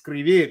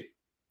 Escribir,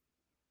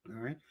 all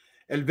right?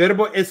 El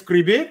verbo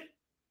escribir,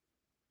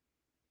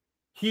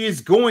 he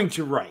is going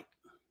to write.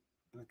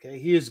 Okay,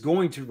 he is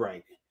going to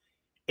write.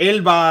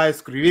 Él va a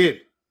escribir.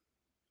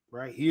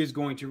 Right? He is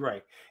going to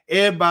write.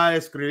 Él va a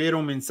escribir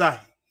un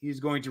mensaje. He is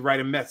going to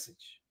write a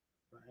message.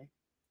 Right?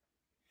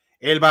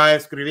 Él va a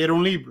escribir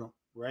un libro.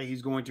 Right?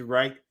 He's going to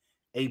write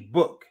a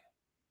book.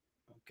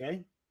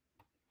 Okay?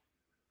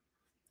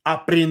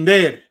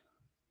 Aprender.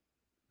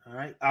 All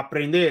right?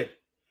 Aprender.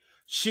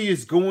 She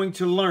is going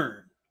to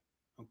learn.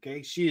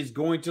 Okay? She is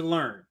going to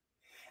learn.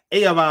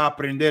 Ella va a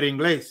aprender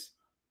inglés.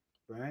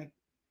 Right?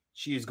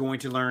 She is going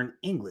to learn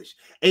English.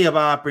 Ella va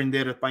a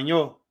aprender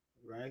español.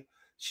 Right?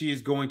 She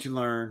is going to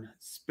learn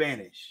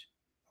Spanish.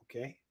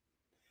 Okay?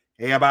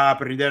 Ella va a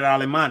aprender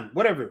alemán.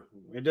 Whatever.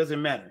 It doesn't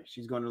matter.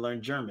 She's going to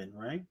learn German,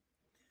 right?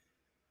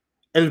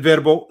 El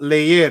verbo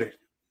leer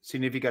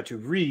significa to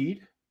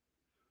read.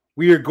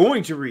 We are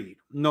going to read.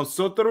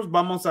 Nosotros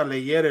vamos a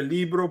leer el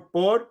libro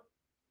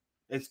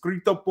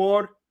escrito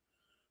por,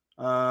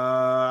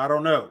 I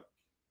don't know,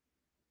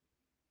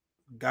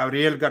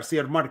 Gabriel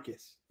García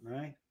Márquez,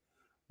 right?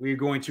 We're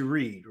going to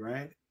read,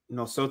 right?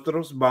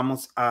 Nosotros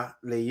vamos a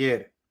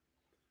leer.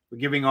 We're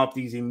giving off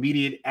these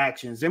immediate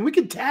actions. And we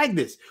can tag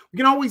this. We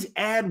can always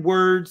add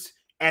words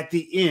at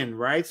the end,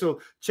 right?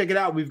 So check it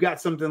out. We've got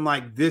something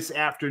like this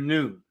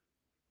afternoon.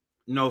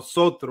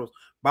 Nosotros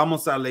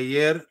vamos a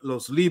leer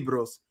los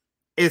libros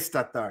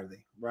esta tarde,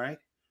 right?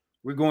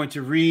 We're going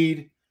to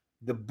read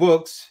the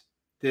books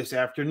this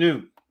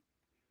afternoon.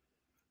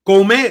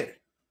 Comer,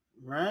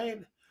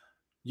 right?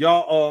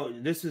 Y'all,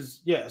 this is,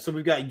 yeah, so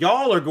we've got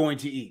y'all are going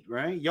to eat,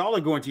 right? Y'all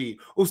are going to eat.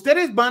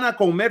 Ustedes van a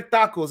comer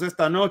tacos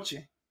esta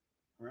noche,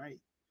 right?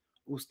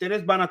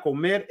 Ustedes van a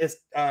comer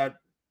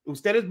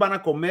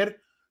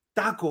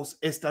tacos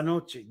esta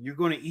noche. You're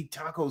going to eat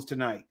tacos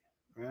tonight,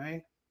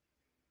 right?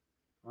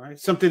 All right,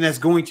 something that's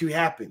going to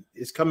happen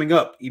is coming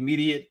up,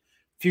 immediate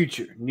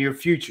future, near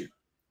future.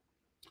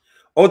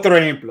 Otro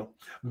ejemplo,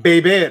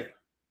 beber.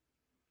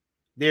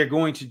 They're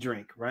going to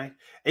drink, right?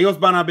 Ellos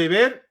van a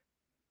beber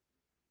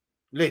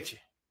leche.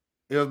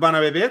 Ellos van a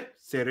beber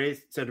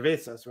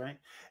cervezas, right?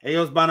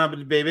 Ellos van a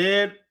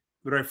beber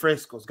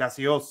refrescos,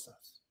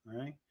 gaseosas,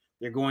 right?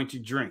 They're going to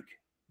drink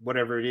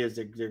whatever it is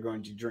that they're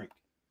going to drink.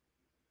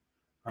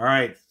 All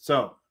right,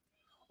 so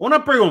una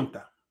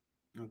pregunta,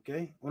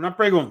 okay? Una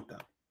pregunta.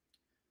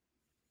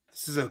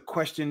 This is a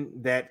question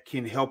that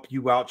can help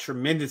you out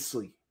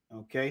tremendously,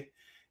 okay?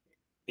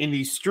 In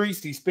these streets,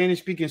 these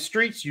Spanish-speaking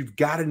streets, you've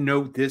got to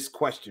know this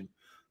question,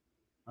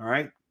 all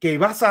right? ¿Qué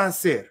vas a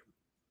hacer?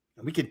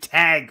 And we can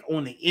tag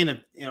on the end of,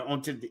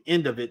 onto the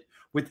end of it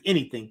with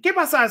anything. ¿Qué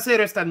vas a hacer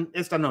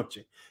esta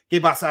noche?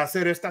 ¿Qué vas a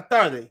hacer esta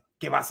tarde?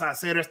 ¿Qué vas a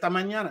hacer esta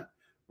mañana?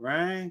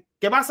 Right?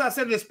 ¿Qué vas a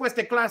hacer después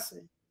de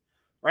clase?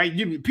 Right?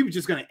 People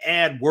just going to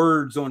add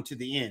words onto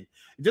the end.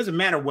 It doesn't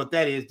matter what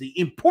that is. The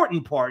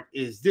important part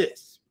is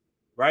this,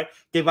 right?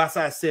 ¿Qué vas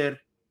a hacer?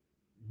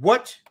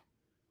 What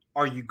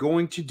are you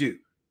going to do?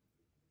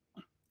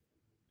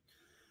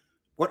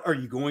 What are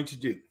you going to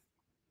do?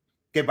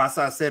 ¿Qué vas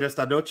a hacer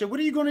esta noche? What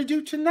are you going to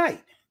do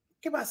tonight?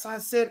 ¿Qué vas a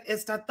hacer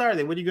esta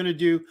tarde? What are you going to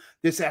do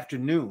this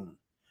afternoon?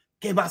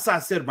 ¿Qué vas a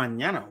hacer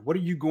mañana? What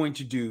are you going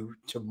to do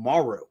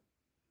tomorrow?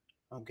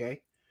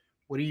 Okay.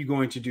 What are you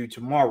going to do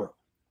tomorrow?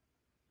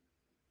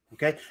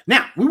 Okay.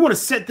 Now, we want to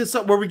set this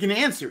up where we can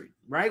answer it,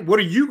 right? What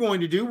are you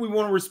going to do? We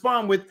want to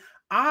respond with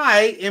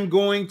I am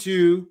going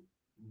to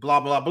blah,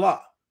 blah, blah,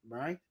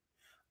 right?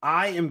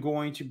 I am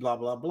going to blah,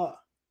 blah, blah,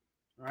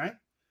 right?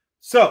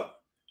 So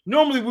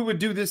normally we would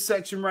do this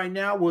section right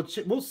now.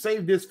 We'll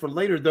save this for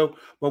later though,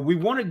 but we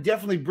want to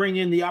definitely bring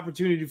in the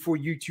opportunity for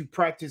you to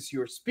practice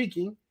your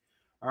speaking.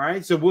 All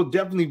right, so we'll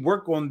definitely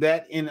work on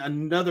that in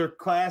another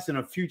class, in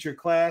a future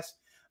class,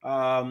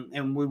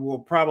 and we will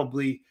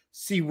probably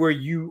see where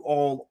you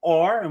all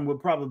are, and we'll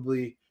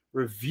probably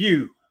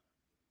review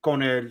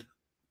con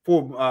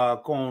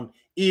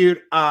ir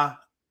a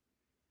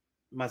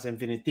más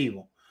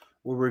infinitivo.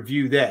 We'll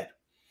review that.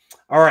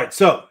 All right,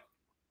 so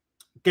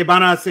 ¿qué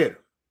van a hacer?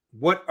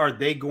 What are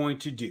they going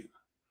to do?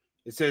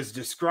 It says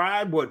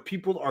describe what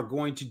people are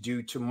going to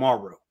do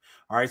tomorrow.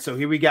 All right, so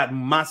here we got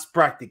más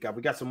práctica.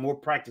 We got some more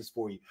practice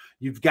for you.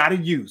 You've got to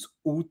use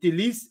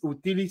utiliza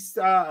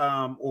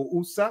o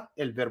usa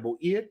el verbo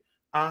ir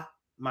a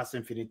más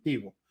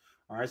infinitivo.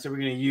 All right, so we're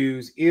going to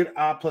use ir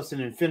a plus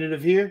an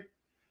infinitive here.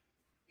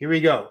 Here we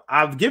go.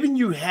 I've given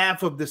you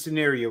half of the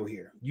scenario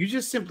here. You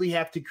just simply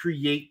have to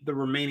create the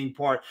remaining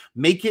part.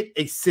 Make it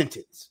a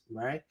sentence,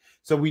 right?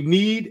 So we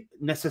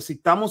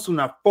necesitamos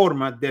una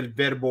forma del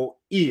verbo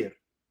ir,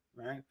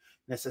 right?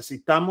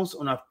 Necesitamos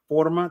una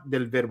forma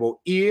del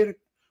verbo ir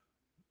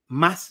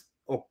más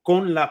o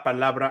con la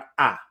palabra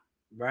a,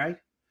 right?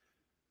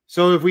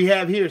 So if we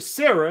have here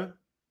Sarah,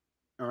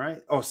 all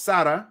right, or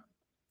Sara,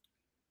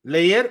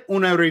 leer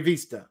una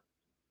revista.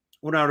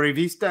 Una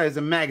revista is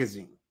a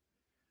magazine.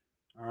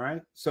 All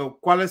right. So,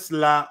 ¿cuál es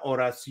la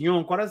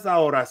oración? ¿Cuál es la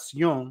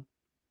oración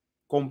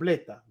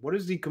completa? What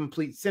is the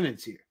complete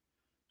sentence here?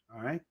 All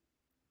right.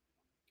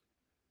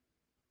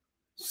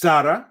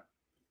 Sara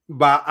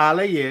va a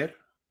leer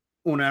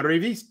una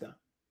revista.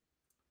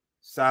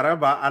 Sara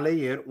va a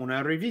leer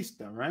una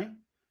revista, right?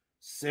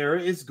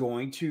 Sarah is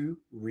going to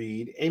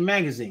read a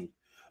magazine.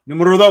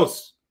 Número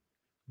dos.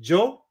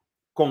 Yo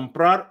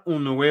comprar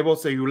un nuevo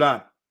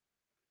celular.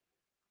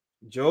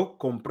 Yo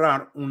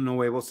comprar un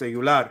nuevo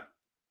celular.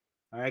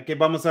 All right, ¿qué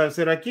vamos a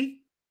hacer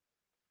aquí?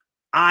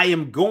 I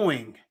am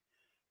going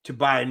to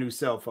buy a new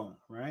cell phone,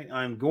 right?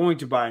 I'm going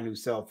to buy a new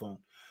cell phone.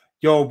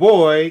 Yo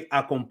voy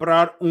a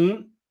comprar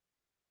un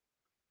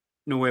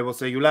nuevo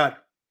celular,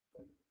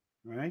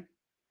 right?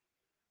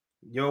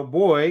 Yo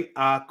voy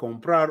a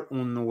comprar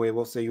un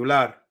nuevo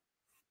celular.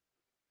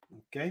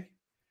 Okay.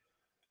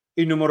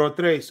 Y número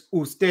tres,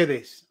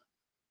 ustedes.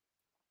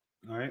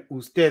 All right,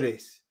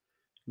 ustedes.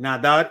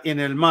 Nadar en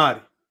el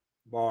mar.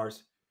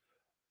 Bars.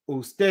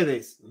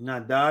 Ustedes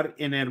nadar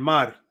en el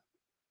mar.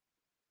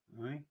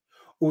 Right?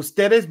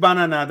 Ustedes van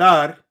a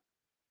nadar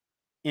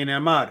en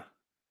el mar.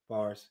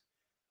 Bars.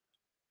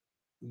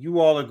 You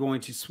all are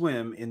going to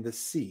swim in the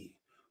sea.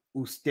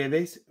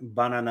 Ustedes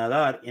van a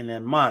nadar en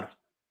el mar.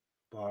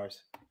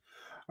 Bars.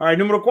 All right,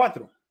 número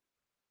cuatro.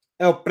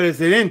 El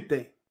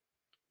presidente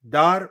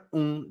dar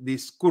un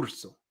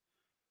discurso.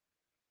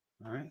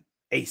 All right,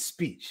 a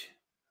speech.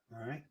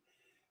 All right.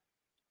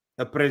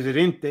 El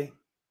presidente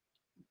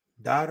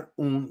dar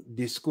un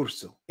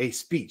discurso, a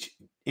speech.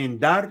 And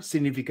dar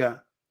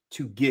significa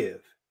to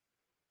give.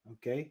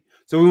 Okay.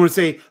 So we want to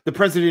say the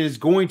president is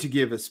going to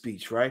give a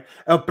speech, right?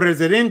 El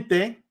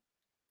presidente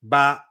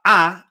va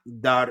a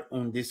dar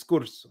un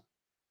discurso.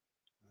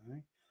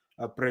 Right?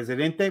 El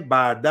presidente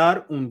va a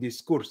dar un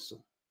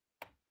discurso.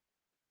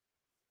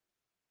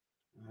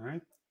 All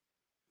right.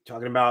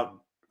 Talking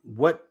about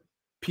what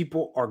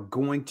people are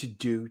going to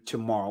do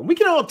tomorrow. We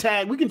can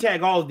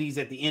tag all of these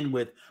at the end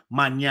with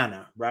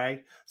mañana,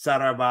 right?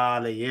 Sara va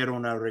a leer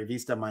una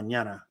revista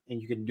mañana,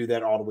 and you can do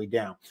that all the way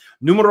down.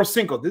 Número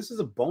 5. This is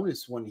a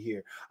bonus one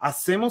here.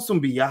 Hacemos un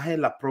viaje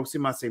la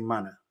próxima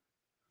semana,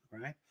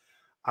 right?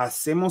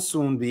 Hacemos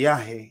un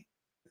viaje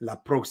la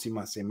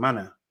próxima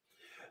semana.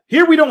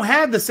 Here we don't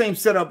have the same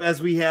setup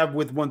as we have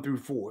with 1 through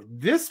 4.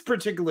 This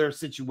particular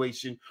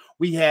situation,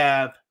 we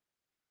are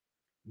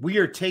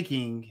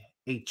taking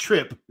a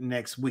trip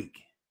next week.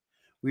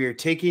 We are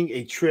taking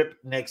a trip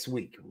next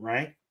week,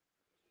 right?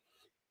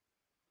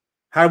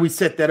 How do we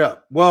set that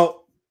up?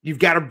 Well, you've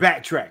got to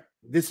backtrack.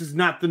 This is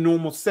not the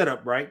normal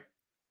setup, right?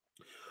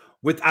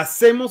 With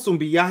hacemos un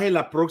viaje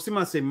la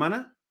próxima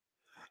semana,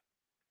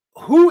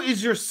 who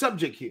is your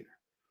subject here?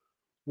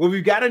 Well,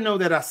 we've got to know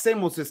that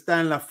hacemos está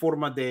en la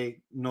forma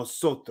de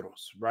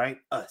nosotros, right?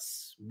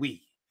 Us,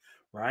 we,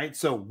 right?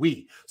 So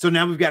we. So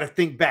now we've got to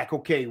think back.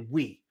 Okay,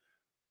 we.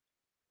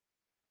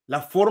 La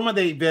forma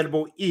del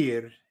verbo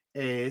ir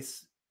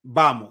es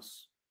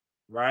vamos,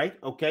 right?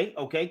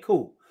 Okay,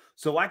 cool.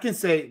 So I can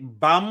say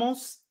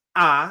vamos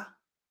a,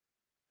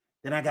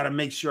 then I got to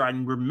make sure I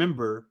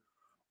remember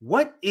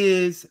what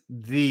is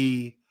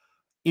the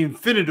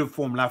infinitive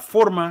form, la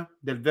forma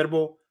del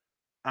verbo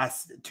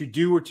to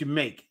do or to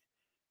make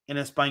in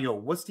español.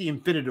 What's the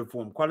infinitive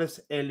form? ¿Cuál es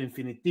el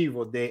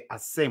infinitivo de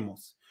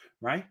hacemos?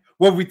 Right?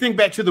 Well, if we think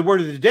back to the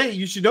word of the day,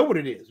 you should know what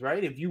it is,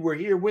 right? If you were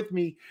here with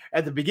me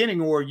at the beginning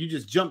or you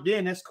just jumped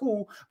in, that's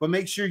cool. But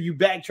make sure you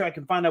backtrack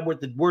and find out what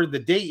the word of the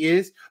day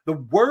is. The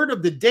word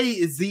of the day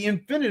is the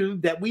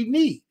infinitive that we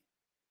need.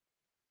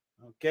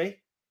 Okay?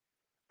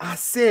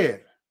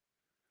 Hacer.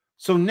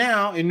 So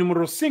now, en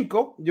número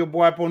 5, yo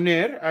voy a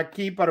poner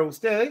aquí para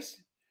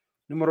ustedes,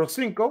 número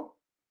 5,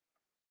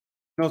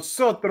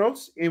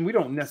 nosotros, and we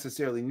don't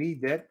necessarily need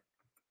that.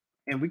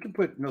 And we can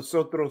put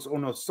nosotros or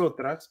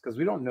nosotras because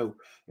we don't know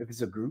if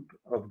it's a group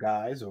of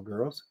guys or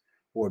girls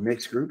or a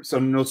mixed group. So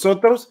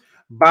nosotros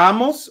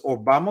vamos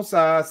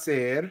a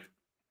hacer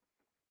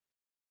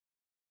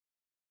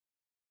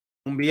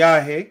un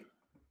viaje,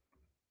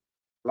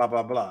 blah,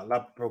 blah, blah,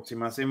 la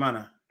próxima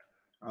semana.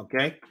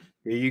 Okay,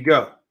 there you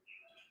go.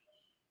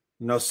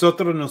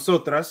 Nosotros,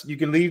 nosotras, you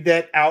can leave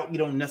that out. You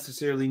don't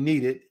necessarily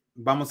need it.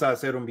 Vamos a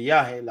hacer un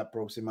viaje la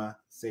próxima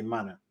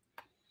semana.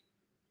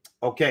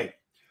 Okay.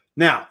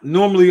 Now,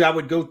 normally I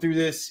would go through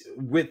this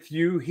with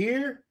you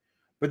here,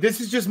 but this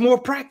is just more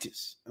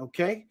practice,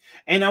 okay?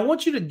 And I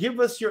want you to give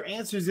us your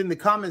answers in the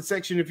comment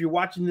section. If you're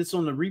watching this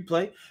on the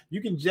replay,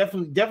 you can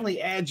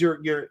definitely add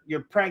your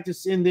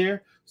practice in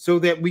there so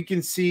that we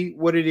can see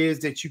what it is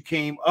that you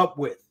came up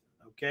with,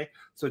 okay?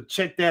 So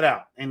check that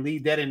out and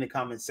leave that in the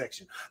comment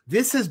section.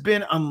 This has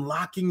been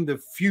Unlocking the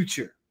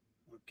Future,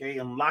 okay?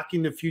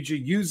 Unlocking the Future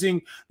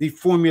using the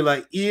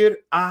formula ir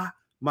a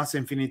más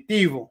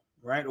infinitivo,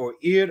 right? Or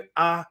ir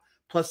a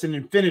plus an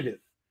infinitive,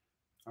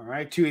 all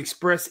right, to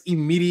express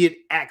immediate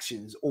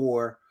actions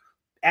or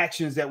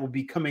actions that will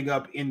be coming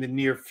up in the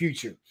near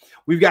future.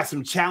 We've got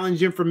some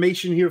challenge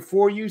information here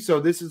for you. So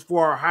this is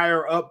for our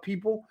higher up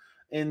people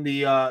in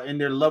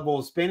their level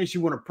of Spanish.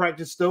 You want to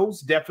practice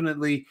those,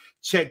 definitely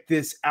check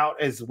this out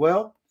as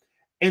well.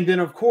 And then,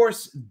 of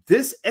course,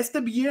 este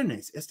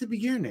viernes,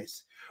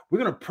 we're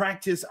going to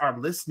practice our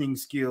listening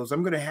skills.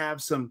 I'm going to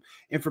have some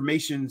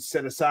information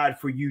set aside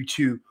for you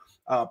to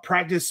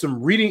practice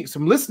some reading,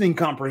 some listening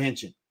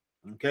comprehension.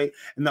 Okay.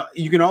 And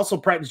you can also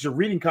practice your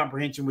reading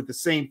comprehension with the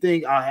same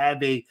thing. I'll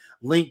have a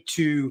link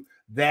to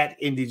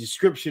that in the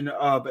description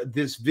of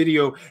this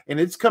video. And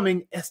it's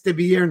coming este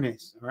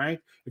viernes, right?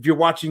 If you're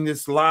watching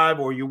this live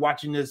or you're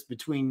watching this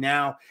between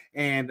now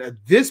and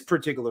this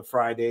particular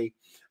Friday.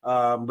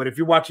 But if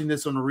you're watching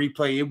this on the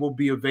replay, it will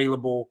be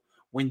available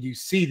when you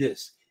see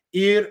this.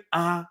 Ir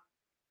a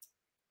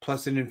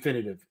plus an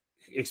infinitive,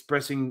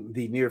 expressing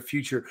the near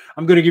future.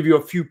 I'm going to give you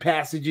a few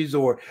passages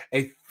or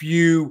a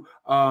few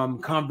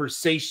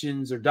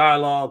conversations or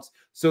dialogues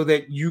so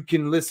that you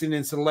can listen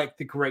and select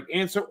the correct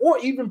answer or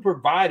even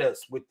provide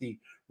us with the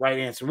right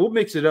answer. We'll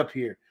mix it up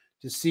here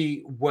to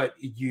see what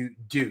you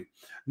do.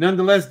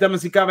 Nonetheless,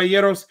 damas y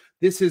caballeros,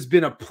 this has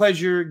been a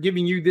pleasure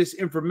giving you this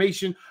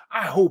information.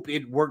 I hope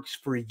it works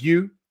for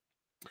you.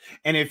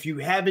 And if you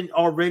haven't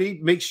already,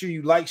 make sure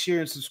you like, share,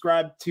 and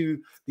subscribe to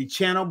the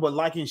channel, but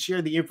like and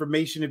share the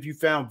information if you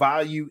found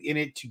value in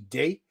it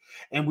today.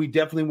 And we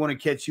definitely want to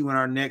catch you in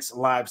our next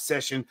live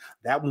session.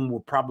 That one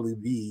will probably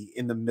be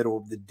in the middle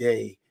of the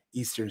day,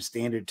 Eastern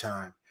Standard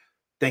Time.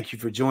 Thank you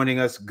for joining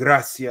us.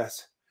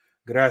 Gracias.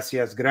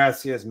 Gracias,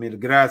 gracias, mil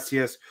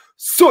gracias.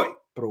 Soy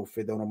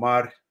Profe Don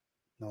Omar.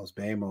 Nos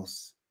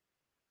vemos.